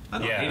 I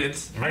don't Yeah. hate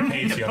it. Rick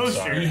hates the you, I'm poster.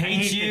 sorry. He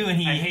hates you and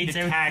he I hates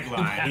the everything.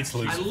 tagline. Hates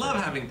Lucifer. I love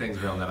having things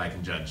around that I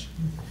can judge.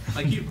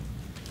 Like you.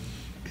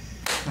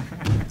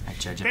 I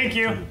judge Thank everything,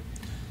 you. too.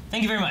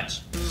 Thank you very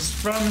much. This is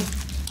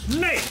from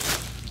Nate.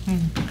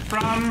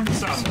 From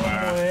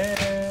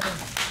somewhere.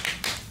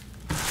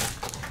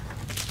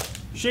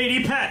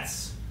 Shady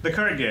Pets, the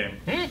card game.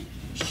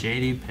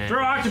 Shady pet.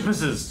 Throw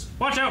octopuses.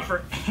 Watch out for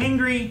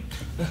hangry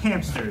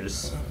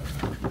hamsters.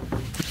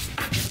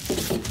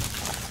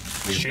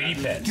 Shady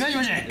Pets. Can you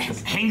imagine that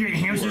hangry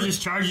hamster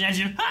just charging at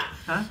you?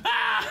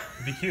 Ha!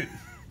 It'd be cute.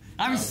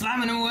 I'm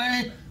slamming him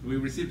away. We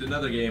received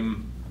another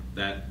game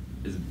that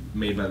is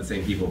made by the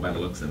same people by the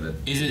looks of it.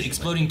 Is it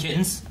Exploding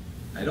Kittens?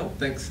 I don't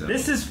think so.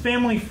 This is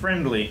family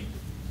friendly,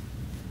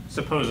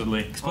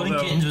 supposedly. Exploding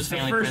Although Kittens was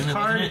family The first friendly,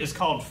 card wasn't it? is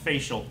called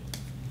facial.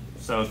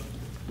 So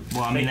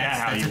Well, I Make mean, that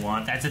how you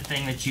want. that's a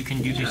thing that you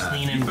can do to Yeah.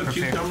 clean You and put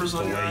prepare. cucumbers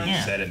on The your way eyes, you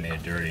Yeah. said it made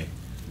it dirty.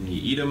 and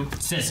you eat them.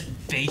 It says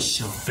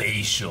facial.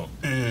 Facial.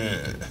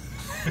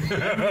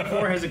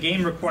 4 has a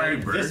game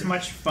requiring Sorry, bird. this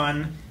much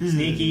fun,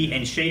 sneaky,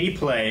 and shady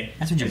play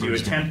That's what your as you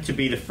bird's doing. attempt to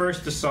be the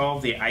first to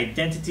solve the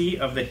identity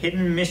of the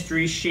hidden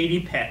mystery Shady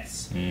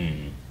Pets.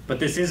 But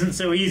this isn't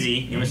so easy.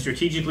 You must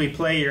strategically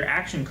play your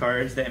action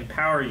cards that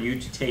empower you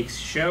to take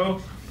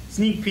show,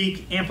 sneak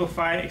peek,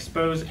 amplify,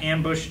 expose,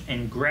 ambush,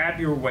 and grab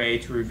your way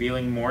to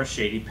revealing more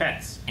Shady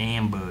Pets.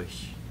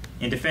 Ambush.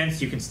 In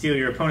defense, you can steal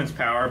your opponent's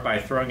power by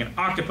throwing an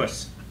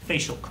octopus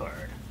facial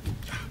card.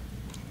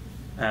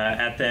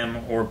 at them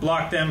or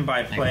block them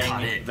by caught playing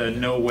it. the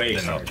No Way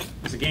The no. card.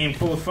 It's a game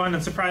full of fun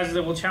and surprises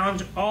that will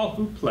challenge all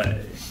who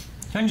play.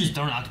 Can I just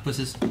throw in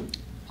octopuses?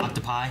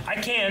 Octopi? I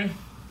can.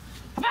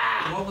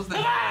 What was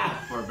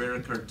that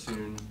barbaric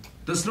cartoon?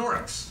 The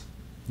Snorks.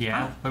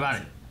 Yeah. What about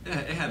it? Yeah,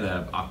 it had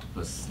an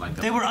octopus like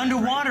that. They were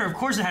underwater. Of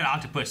course it had an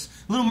octopus.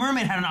 Little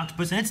Mermaid had an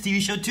octopus in its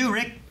TV show too,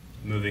 Rick.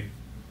 Movie.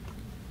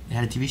 It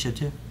had a TV show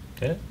too.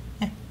 Did it?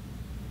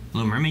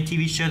 Little Mermaid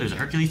TV show. There's a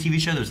Hercules TV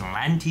show. There's an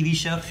Aladdin TV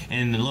show.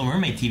 And in the Little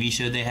Mermaid TV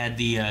show, they had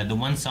the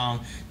one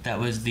song that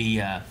was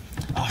the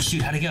oh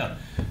shoot, how'd it go?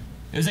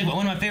 It was like one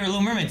of my favorite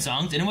Little Mermaid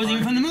songs, and it wasn't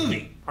even from the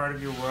movie. Part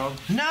of your world.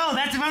 No,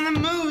 that's from the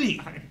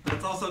movie.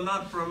 That's also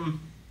not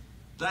from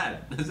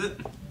that, is it?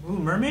 Ooh,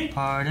 mermaid?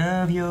 Part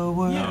of your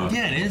world. No.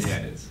 Yeah, it is. Yeah,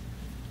 it is.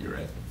 You're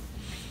right.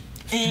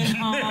 In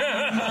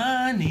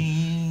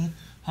harmony,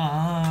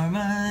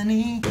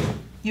 harmony.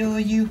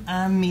 You,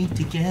 and me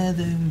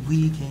together,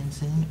 we can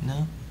sing.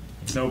 No,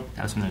 Nope.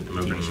 that was from the I'm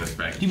opening TV show. this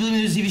back. Do you believe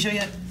there's a TV show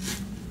yet?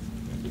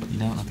 You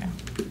don't? Okay.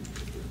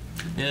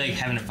 They're like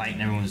having a fight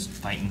and everyone was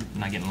fighting,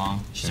 not getting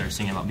along. She started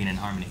singing about being in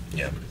harmony.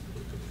 Yeah.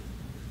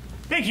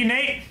 Thank you,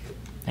 Nate.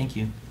 Thank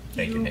you.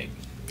 Thank you, Nate.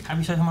 Have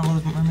you talking about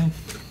Little Mermaid?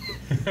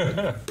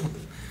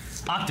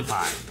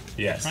 Octopi.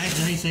 Yes. Right? Is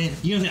that how you say it?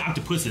 You don't say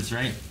octopuses,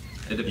 right?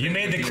 You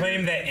made the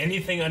claim that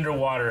anything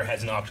underwater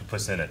has an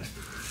octopus in it.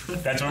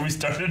 That's where we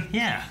started?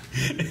 Yeah.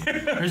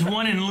 There's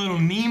one in Little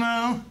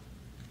Nemo.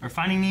 Or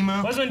Finding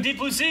Nemo. Wasn't in Deep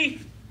Blue Sea.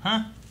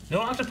 Huh? No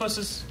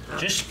octopuses.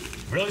 Just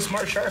really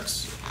smart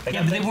sharks.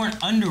 Yeah, but they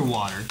weren't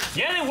underwater.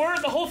 Yeah, they were.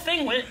 The whole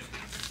thing went.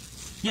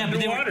 Yeah, but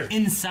they Underwater. were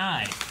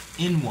inside,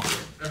 in water.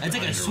 That's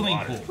like a swimming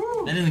Underwater.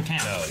 pool. That doesn't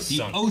count. No, it's the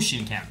sunk.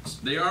 ocean counts.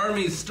 The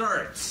army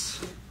starts.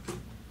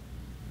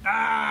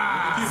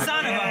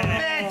 Son of a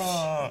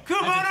bitch!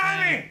 Coupon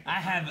Army! I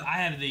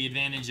have the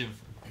advantage of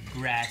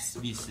grass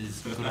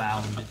versus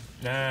ground.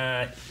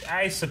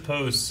 I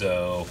suppose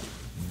so.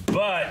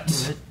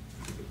 But.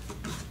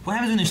 What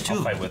happens when there's two I'll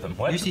of them? fight with them.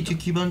 What? You see two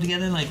Cubone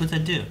together? Like, what's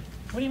that do?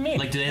 What do you mean?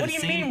 Like, do they have what do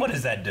the you same- mean? What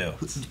does that do?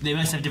 They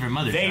must have different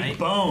mothers, They right?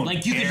 bone,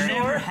 Like, you can Aaron.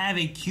 never have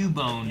a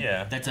Cubone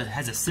Yeah.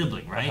 has a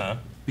sibling, right? Uh-huh.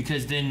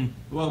 Because then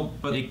Well,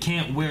 but it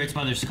can't wear its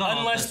mother's skull.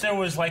 Unless there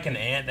was like an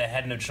ant that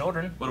had no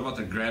children. what about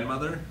the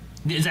grandmother?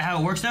 Is that how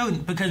it works, though?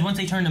 Because once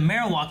they turn to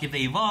Marowak, if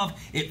they evolve,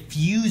 it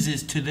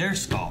fuses to their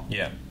skull.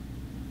 Yeah.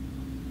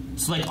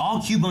 So, like, all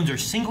Cubones are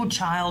single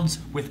childs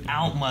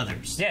without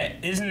mothers. Yeah,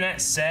 isn't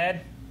that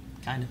sad?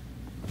 Kind of.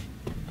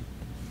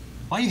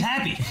 Why are you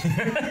happy?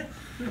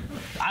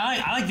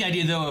 I like the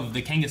idea, though, of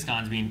the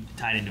Kangaskhan's being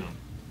tied into him.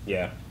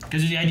 Yeah.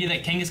 Because there's the idea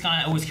that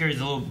Kangaskhan always carries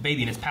a little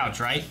baby in his pouch,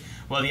 right?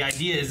 Well, the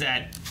idea is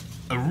that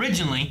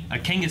originally, a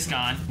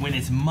Kangaskhan, when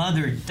its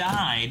mother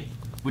died,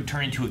 would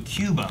turn into a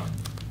Cubone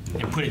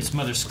and put its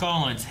mother's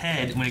skull on its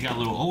head when it got a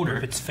little older.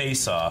 Rip its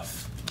face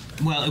off.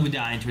 Well, it would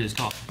die into the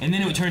skull. And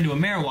then it would turn into a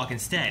Marowak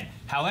instead.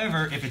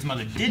 However, if its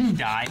mother didn't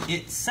die,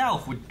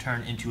 itself would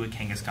turn into a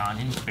Kangaskhan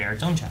and bear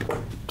its own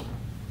child.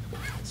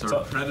 So So-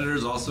 are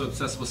predators also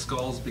obsessed with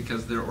skulls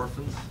because they're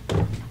orphans?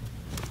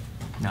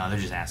 No, they're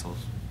just assholes.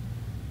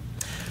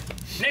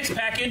 Next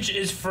package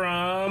is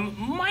from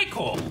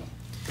Michael.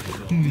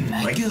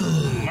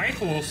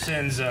 Michael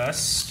sends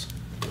us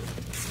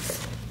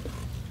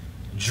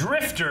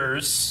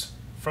Drifters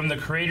from the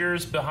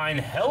creators behind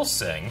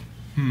Hellsing.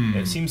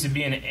 It seems to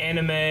be an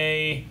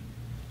anime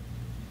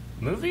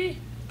movie?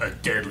 A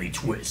deadly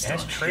twist. It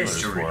has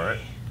trailers for it.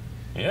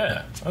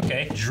 Yeah,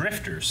 okay.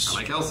 Drifters. I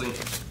like Helsing.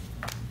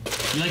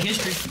 You like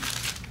history?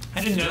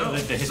 I didn't know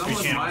that the History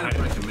Someone Channel might have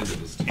had recommended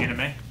this to me.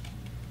 anime.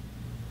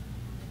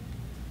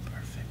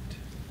 Perfect.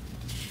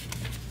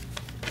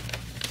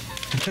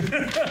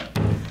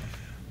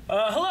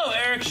 Hello,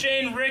 Eric,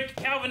 Shane, Rick,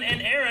 Calvin,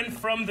 and Aaron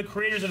from the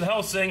creators of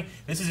Hellsing.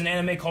 This is an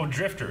anime called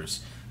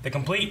Drifters. The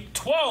complete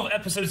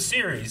 12-episode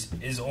series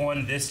is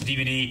on this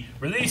DVD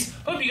release.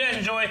 Hope you guys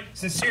enjoy.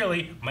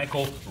 Sincerely,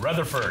 Michael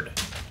Rutherford.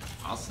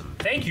 Awesome.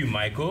 Thank you,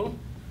 Michael.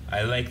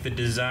 I like the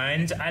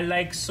designs. I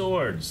like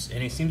swords.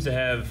 And he seems to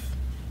have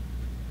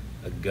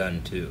a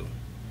gun, too.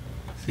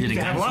 You had a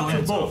to have gun lots sword? of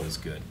That's both. always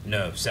good.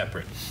 No,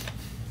 separate.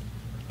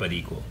 But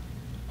equal.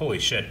 Holy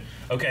shit.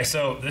 Okay,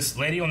 so this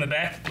lady on the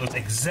back looks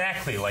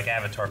exactly like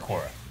Avatar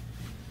Korra.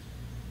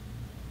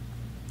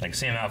 Like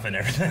same outfit and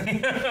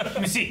everything.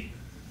 Let me see.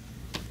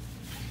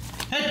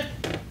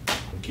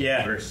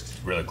 Yeah. First.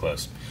 Really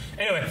close.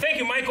 Anyway, thank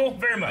you, Michael,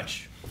 very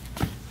much.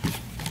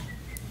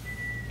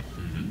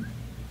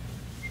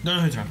 No,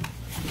 who's wrong?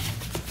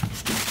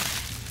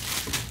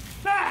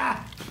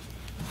 Ah!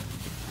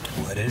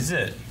 What is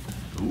it?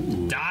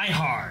 Ooh. Die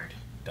Hard.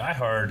 Die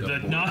Hard. The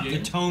board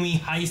Nakatomi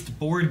heist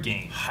board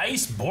game.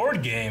 Heist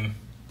board game.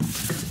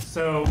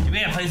 So, You may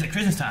have plays at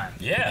Christmas time.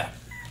 Yeah.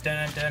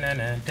 Dun, dun, dun,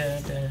 dun,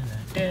 dun, dun, dun,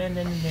 dun,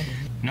 dun, dun.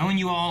 Knowing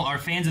you all are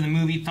fans of the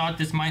movie, thought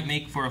this might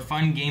make for a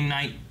fun game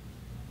night.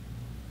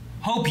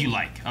 Hope you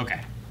like.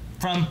 Okay.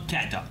 From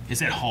Cat Dog. It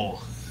said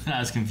whole. I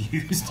was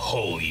confused.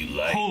 Oh, you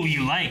like. Whole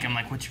you like. I'm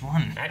like, which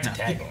one? That's a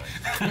tagline.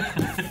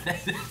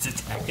 It's a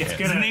tagline. It's It's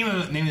gonna- the name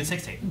of the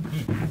sex tape.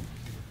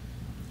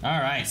 All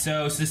right,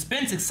 so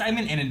suspense,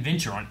 excitement, and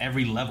adventure on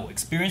every level.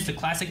 Experience the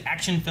classic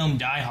action film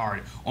Die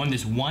Hard on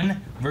this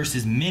one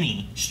versus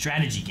many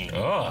strategy game.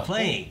 Oh,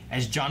 Play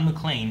as John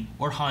McClane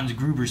or Hans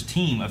Gruber's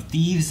team of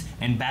thieves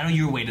and battle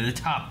your way to the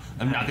top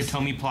of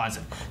Nakatomi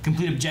Plaza.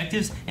 Complete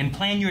objectives and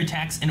plan your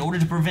attacks in order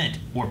to prevent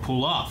or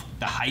pull off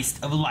the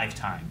heist of a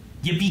lifetime.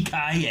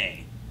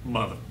 Yippee-ki-yay.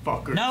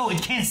 Motherfucker. No,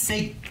 it can't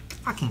say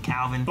fucking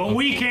Calvin. But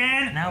we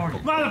can. Now we're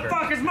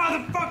Motherfuckers,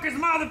 motherfuckers,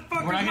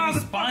 motherfuckers, We're not gonna be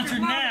sponsored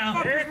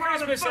now. Merry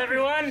Christmas,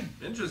 everyone!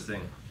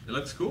 Interesting. It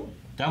looks cool.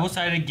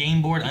 Double-sided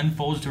game board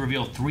unfolds to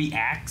reveal 3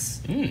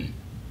 acts.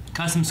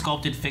 Custom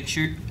sculpted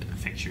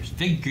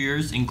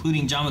figures,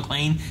 including John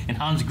McClane and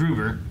Hans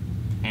Gruber,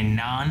 and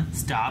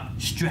non-stop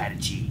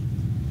strategy.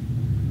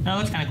 That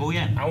looks kind of cool,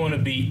 yeah. I want to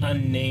be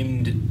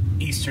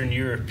unnamed Eastern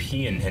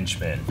European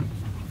henchmen.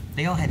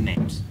 They all had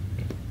names.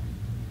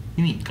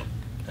 You mean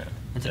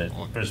That's it.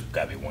 There's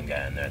got to be one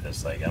guy in there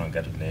that's like, I don't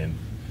got his name.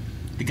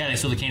 the guy that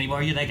stole the candy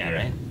bar? Yeah, that guy,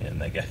 right? Yeah,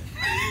 that guy.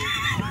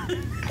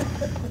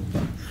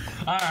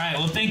 All right.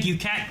 Well, thank you,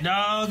 Cat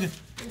Dog.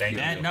 Thank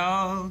Cat you.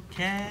 Dog.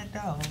 Cat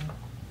Dog.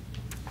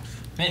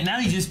 Man, now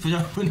you just put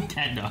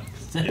Cat Dog.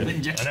 I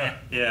know.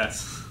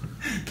 Yes.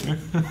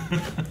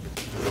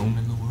 Roam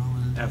in the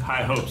world. Have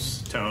high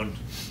hopes, Tone.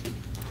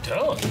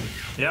 Tone.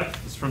 Yep,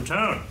 it's from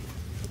Tone.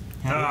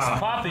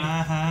 Poppy.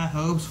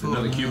 Hopes for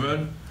Another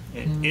Cubone?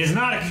 It is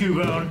not a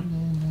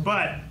Cubone,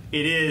 but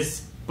it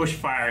is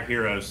Bushfire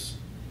Heroes.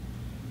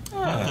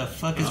 What the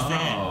fuck is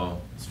that?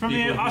 Oh. It's from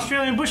the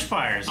Australian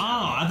bushfires.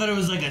 Oh, I thought it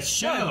was like a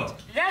show.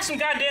 You have some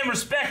goddamn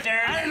respect,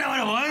 Aaron. I didn't know what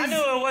it was. I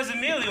knew it was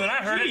immediately when I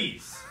heard it.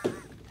 Jeez.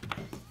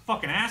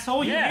 Fucking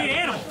asshole, you Yeah. hate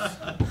animals.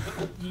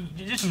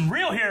 There's some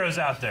real heroes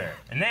out there,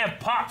 and they have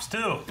pops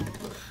too.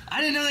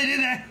 I didn't know they did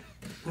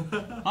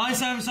that. All I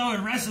saw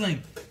in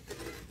wrestling.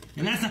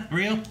 And that's not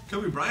real.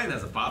 Kobe Bryant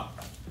has a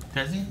pop.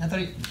 Does he? I thought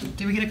he...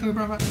 Did we get a Kobe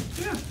Bryant box?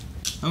 Yeah.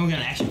 Oh, we got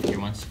an action figure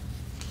once.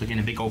 Look in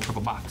a big old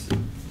purple box.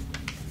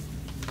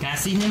 Can I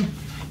see him?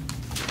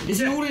 Is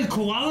it holding a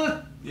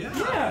koala?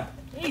 Yeah.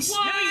 He's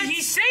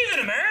saving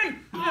him, Aaron.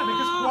 Yeah,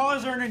 because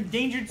koalas are an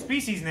endangered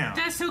species now.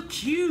 That's so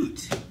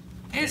cute.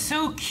 It's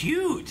so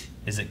cute.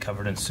 Is it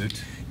covered in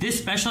soot? This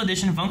special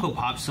edition Funko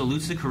Pop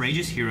salutes the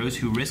courageous heroes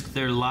who risked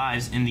their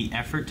lives in the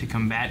effort to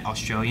combat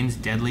Australia's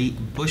deadly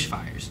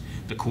bushfires.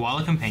 The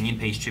koala companion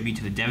pays tribute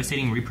to the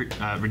devastating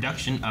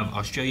reduction of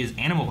Australia's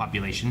animal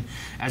population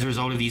as a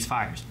result of these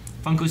fires.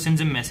 Funko sends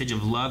a message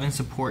of love and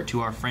support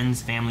to our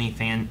friends, family,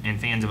 fans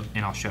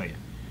in Australia.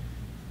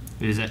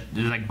 Does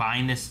like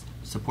buying this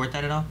support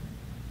that at all?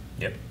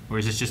 Yep. Or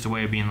is this just a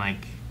way of being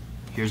like,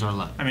 here's our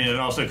love? I mean, it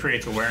also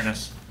creates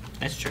awareness.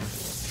 That's true.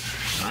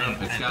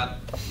 It's got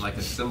like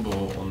a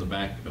symbol on the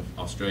back of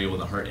Australia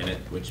with a heart in it,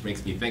 which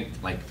makes me think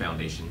like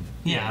foundation.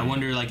 Yeah, I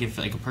wonder like if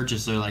like a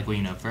purchaser, like, well,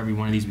 you know, for every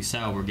one of these we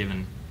sell, we're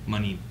giving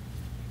money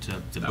to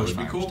That would be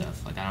bushfire cool.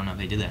 stuff. Like, I don't know if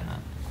they did that or not.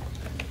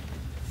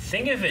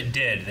 Think if it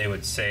did, they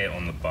would say it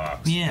on the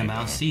box. Yeah, but I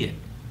don't see it.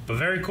 But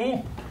very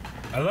cool.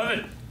 I love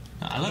it.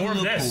 I love More the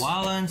of little this.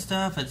 koala and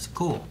stuff. It's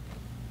cool.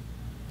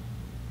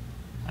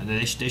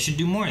 They should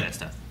do more of that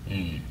stuff.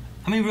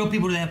 How many real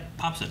people do they have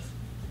pops of?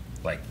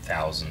 Like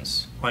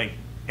thousands. Like,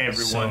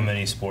 everyone. So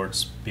many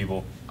sports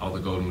people. All the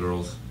Golden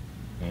Girls.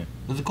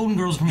 Well, the Golden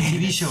Girls from a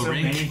TV show, So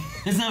Rick. many.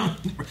 It's not.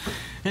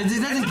 It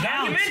doesn't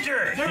count.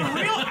 Documentary. They're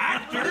real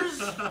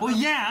actors. Well,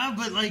 yeah,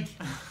 but like,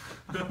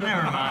 never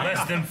mind.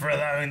 Bless them for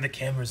allowing the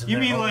cameras in You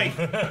their mean home. like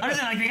I was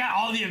like, they got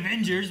all the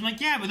Avengers. I'm like,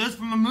 yeah, but those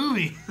from a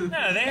movie.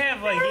 No, they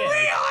have like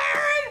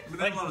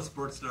They have a lot of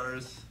sports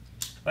stars.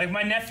 like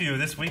my nephew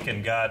this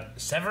weekend got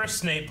Severus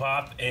Snape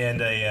pop and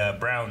a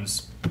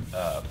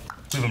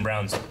Cleveland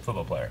Browns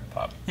football player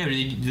pop. Yeah, but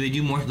do they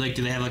do more? Like,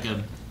 do they have like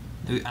a?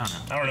 I don't know.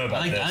 I don't know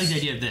about I like this. the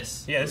idea of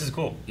this. Yeah, this is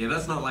cool. Yeah,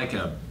 that's not like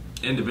a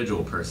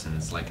individual person.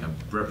 It's like a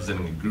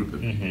representing a group of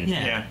people.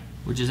 Yeah,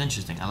 which is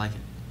interesting. I like it.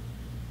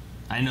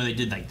 I know they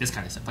did like this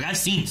kind of stuff. Like, I've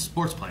seen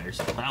sports players,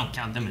 but I don't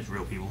count them as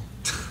real people.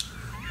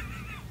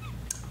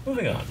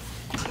 Moving on.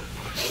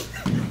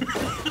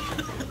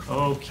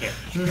 okay.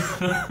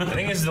 I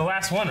think this is the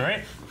last one,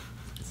 right?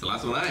 It's the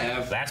last one I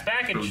have. Last From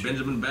package.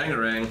 Benjamin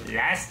Bangarang.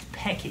 Last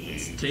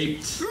package.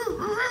 Taped.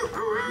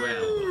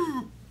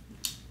 Well,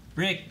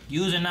 Rick,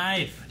 use a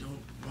knife. I don't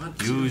want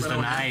to. Use but the I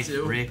don't have knife,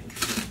 to. Rick.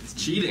 It's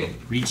cheating.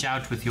 Reach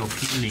out with your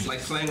peeling. It's like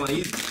playing on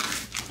easy.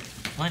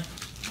 What?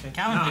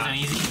 Calvin plays on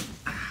easy.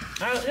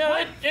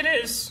 No, it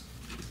is.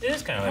 It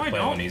is kind of No, like I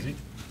playing don't. on easy.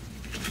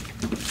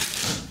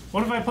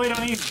 What if I played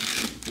on easy?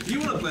 If you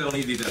want to play on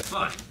easy, that's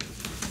fine.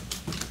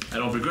 I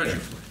don't begrudge you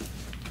for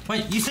it.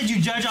 Wait, you said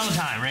you judge all the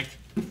time, Rick.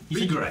 You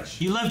said Begrudge.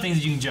 You love things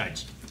that you can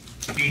judge.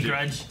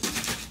 Begrudge.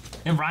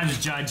 It rhymes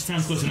with judge.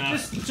 Sounds close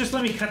enough. Just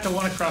let me cut the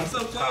one across. So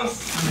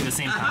close. I mean, the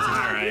same concept.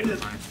 All right.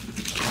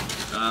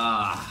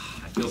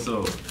 I feel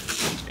so.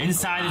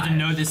 Inside there's a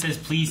note that says,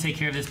 please take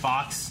care of this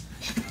box.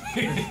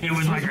 It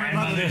was my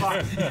grandmother.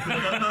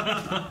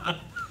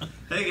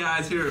 Hey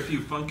guys, here are a few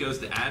Funkos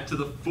to add to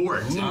the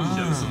fort and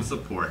show some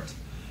support.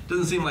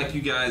 Doesn't seem like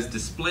you guys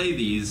display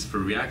these for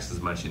reactions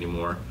much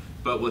anymore,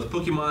 but with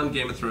Pokemon,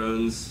 Game of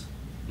Thrones,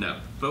 No.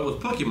 But with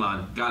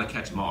Pokemon, gotta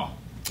catch them all.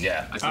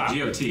 Yeah. I said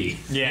GOT.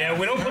 Yeah,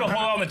 we don't put a whole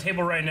lot on the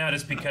table right now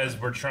just because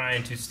we're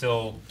trying to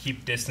still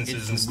keep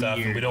distances and stuff.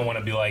 And we don't want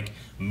to be like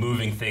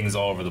moving things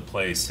all over the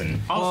place. And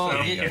Also,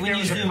 Well, if when there you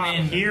was a zoom pop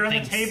in, here on the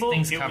things- table,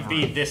 things it would cover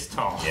be up. this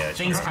tall. yeah,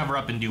 Things cover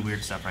up and do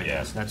weird stuff right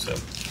yeah, now. So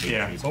so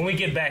Yeah. when we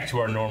get back to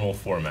our normal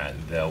format,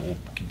 we'll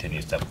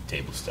continue stuff with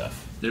table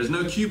stuff. There's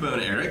no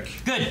Cubone, Eric.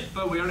 good.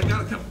 But we already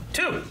got a couple.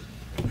 2.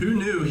 Who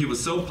knew he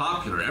was so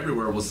popular?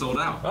 Everywhere was sold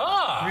out.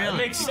 Ah, that Really?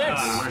 makes sense.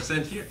 We're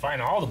sent here.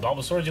 Find all the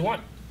Bulbasaurs you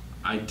want.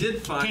 I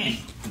did find Can't.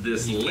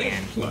 this You Link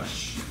can.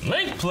 plush.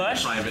 Link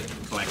plush. Private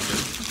collection.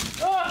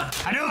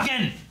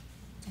 Hadouken!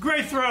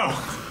 Great throw.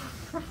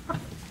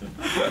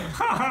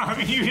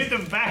 You hit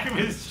the back of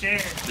his chair.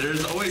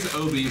 There's always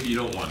Obi if you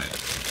don't want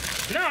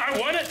it. No, I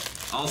want it.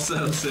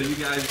 Also, so you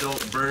guys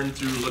don't burn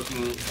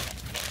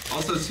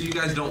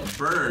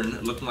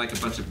looking like a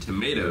bunch of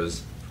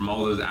tomatoes from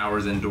all those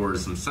hours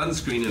indoors, some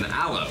sunscreen and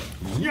aloe.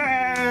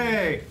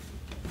 Yay!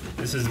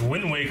 This is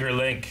Wind Waker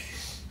Link.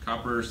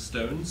 Copper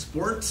Stone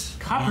Sport.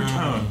 Copper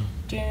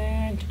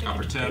tone.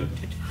 Copper Tone.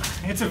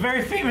 It's a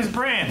very famous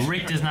brand.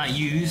 Rick does not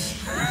use.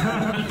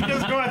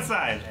 Just go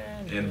outside.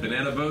 And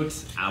Banana Boat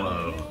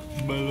Aloe.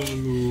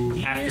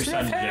 After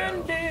sun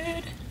gel.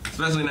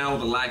 Especially now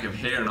with the lack of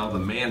hair and all the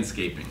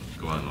manscaping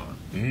going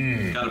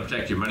on. Gotta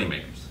protect your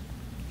moneymakers.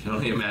 Can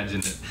only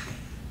imagine it.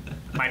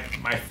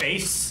 My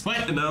face.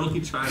 What? Can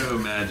only try to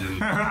imagine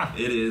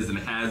it is and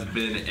has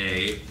been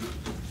a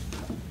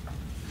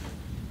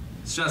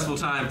stressful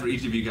time for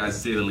each of you guys, to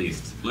say the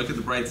least. Look at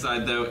the bright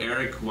side, though,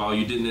 Eric. While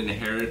you didn't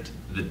inherit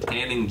the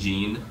tanning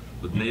gene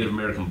with Native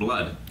American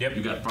blood, Yep.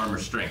 you got farmer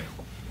strength.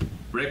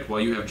 Rick, while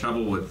you have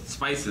trouble with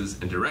spices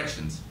and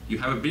directions, you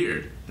have a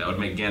beard that would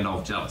make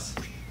Gandalf jealous.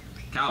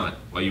 Calvin,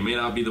 while you may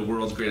not be the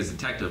world's greatest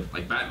detective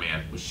like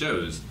Batman, which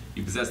shows,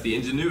 you possess the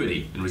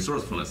ingenuity and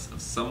resourcefulness of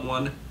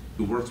someone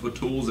who works with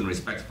tools and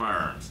respects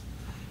firearms.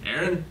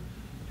 Aaron,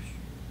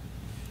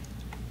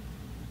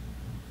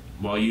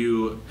 while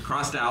you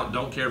crossed out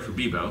don't care for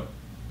Bebo,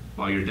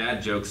 while your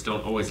dad jokes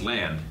don't always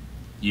land,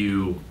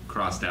 you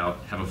crossed out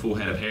have a full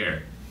head of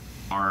hair,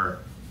 are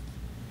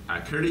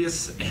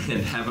courteous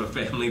and have a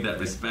family that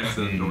respects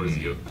and adores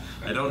you.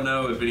 I don't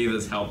know if any of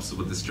this helps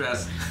with the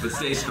stress, but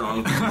stay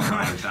strong through these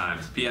trying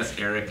times. P.S.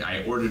 Eric,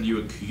 I ordered you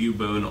a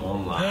Cubone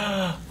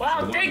online.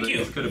 Wow, thank you.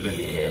 This could have been.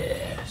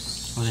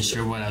 Yes. Wasn't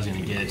sure what I was gonna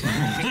get.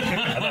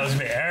 I thought it was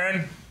me,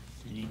 Aaron.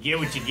 You get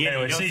what you get.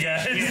 Anyway, you don't see you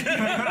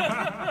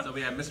guys. So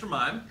we have Mr.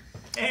 Mime.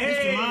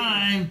 Hey!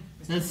 Mine.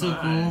 That's so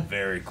cool.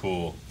 Very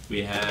cool.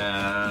 We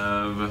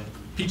have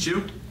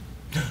Pichu.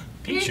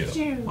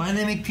 Pichu. Why did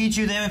they make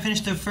Pichu? They haven't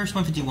finished the first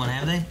 151,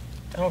 have they?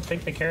 I don't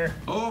think they care.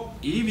 Oh,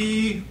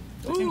 Eevee.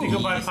 Seems to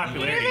go by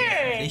popularity.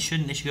 They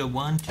shouldn't. They should go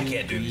 1, 2,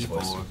 can't do 3, this 4,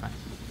 voice.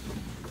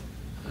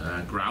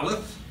 5.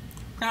 Growlithe.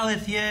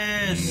 Growlithe,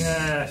 yes.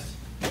 Yes.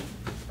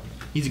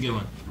 He's a good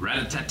one.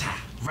 Rattata.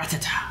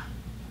 Ratata.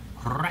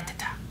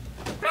 Ratata.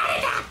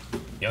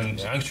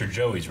 Youngster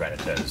Joey's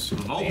Rattatas.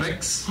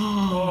 Vulpix.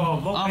 Oh,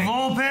 A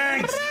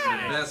Vulpix. Vulpix!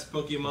 The best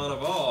Pokemon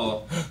of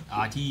all.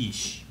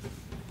 Atish.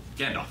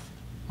 Gandalf.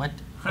 What?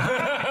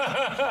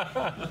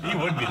 He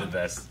would be the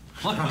best.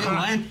 What?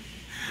 What?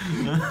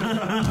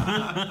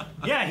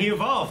 Yeah, he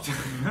evolved.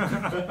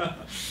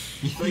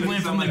 He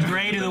went from the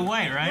gray to the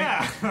white, right?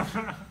 Yeah.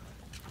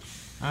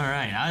 All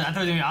right. I thought it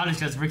was going to be Oddish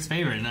because Rick's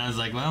favorite, and I was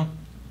like, well,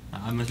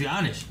 I must be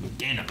Oddish.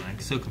 Damn it, I'm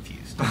so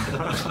confused.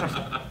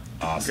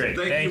 Awesome. Great.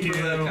 Thank you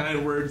for the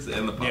kind words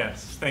and the pups.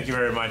 Yes. Thank you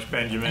very much,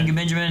 Benjamin. Thank you,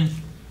 Benjamin.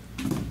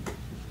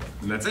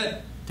 And that's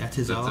it. That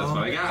is That's all.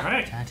 what I got. All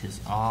right. That is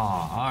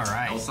all. All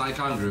right. Elsai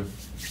Congrue.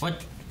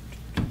 What?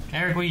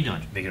 Eric, what are you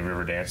doing? Making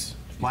River Dance.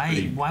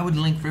 Why would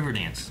Link river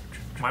dance?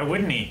 Why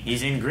wouldn't he?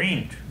 He's in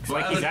green. It's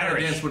What like other he's kind of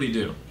Irish. dance would he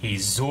do?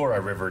 He's Zora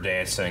River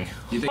dancing.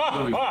 You think he's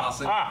going to be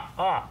flossing?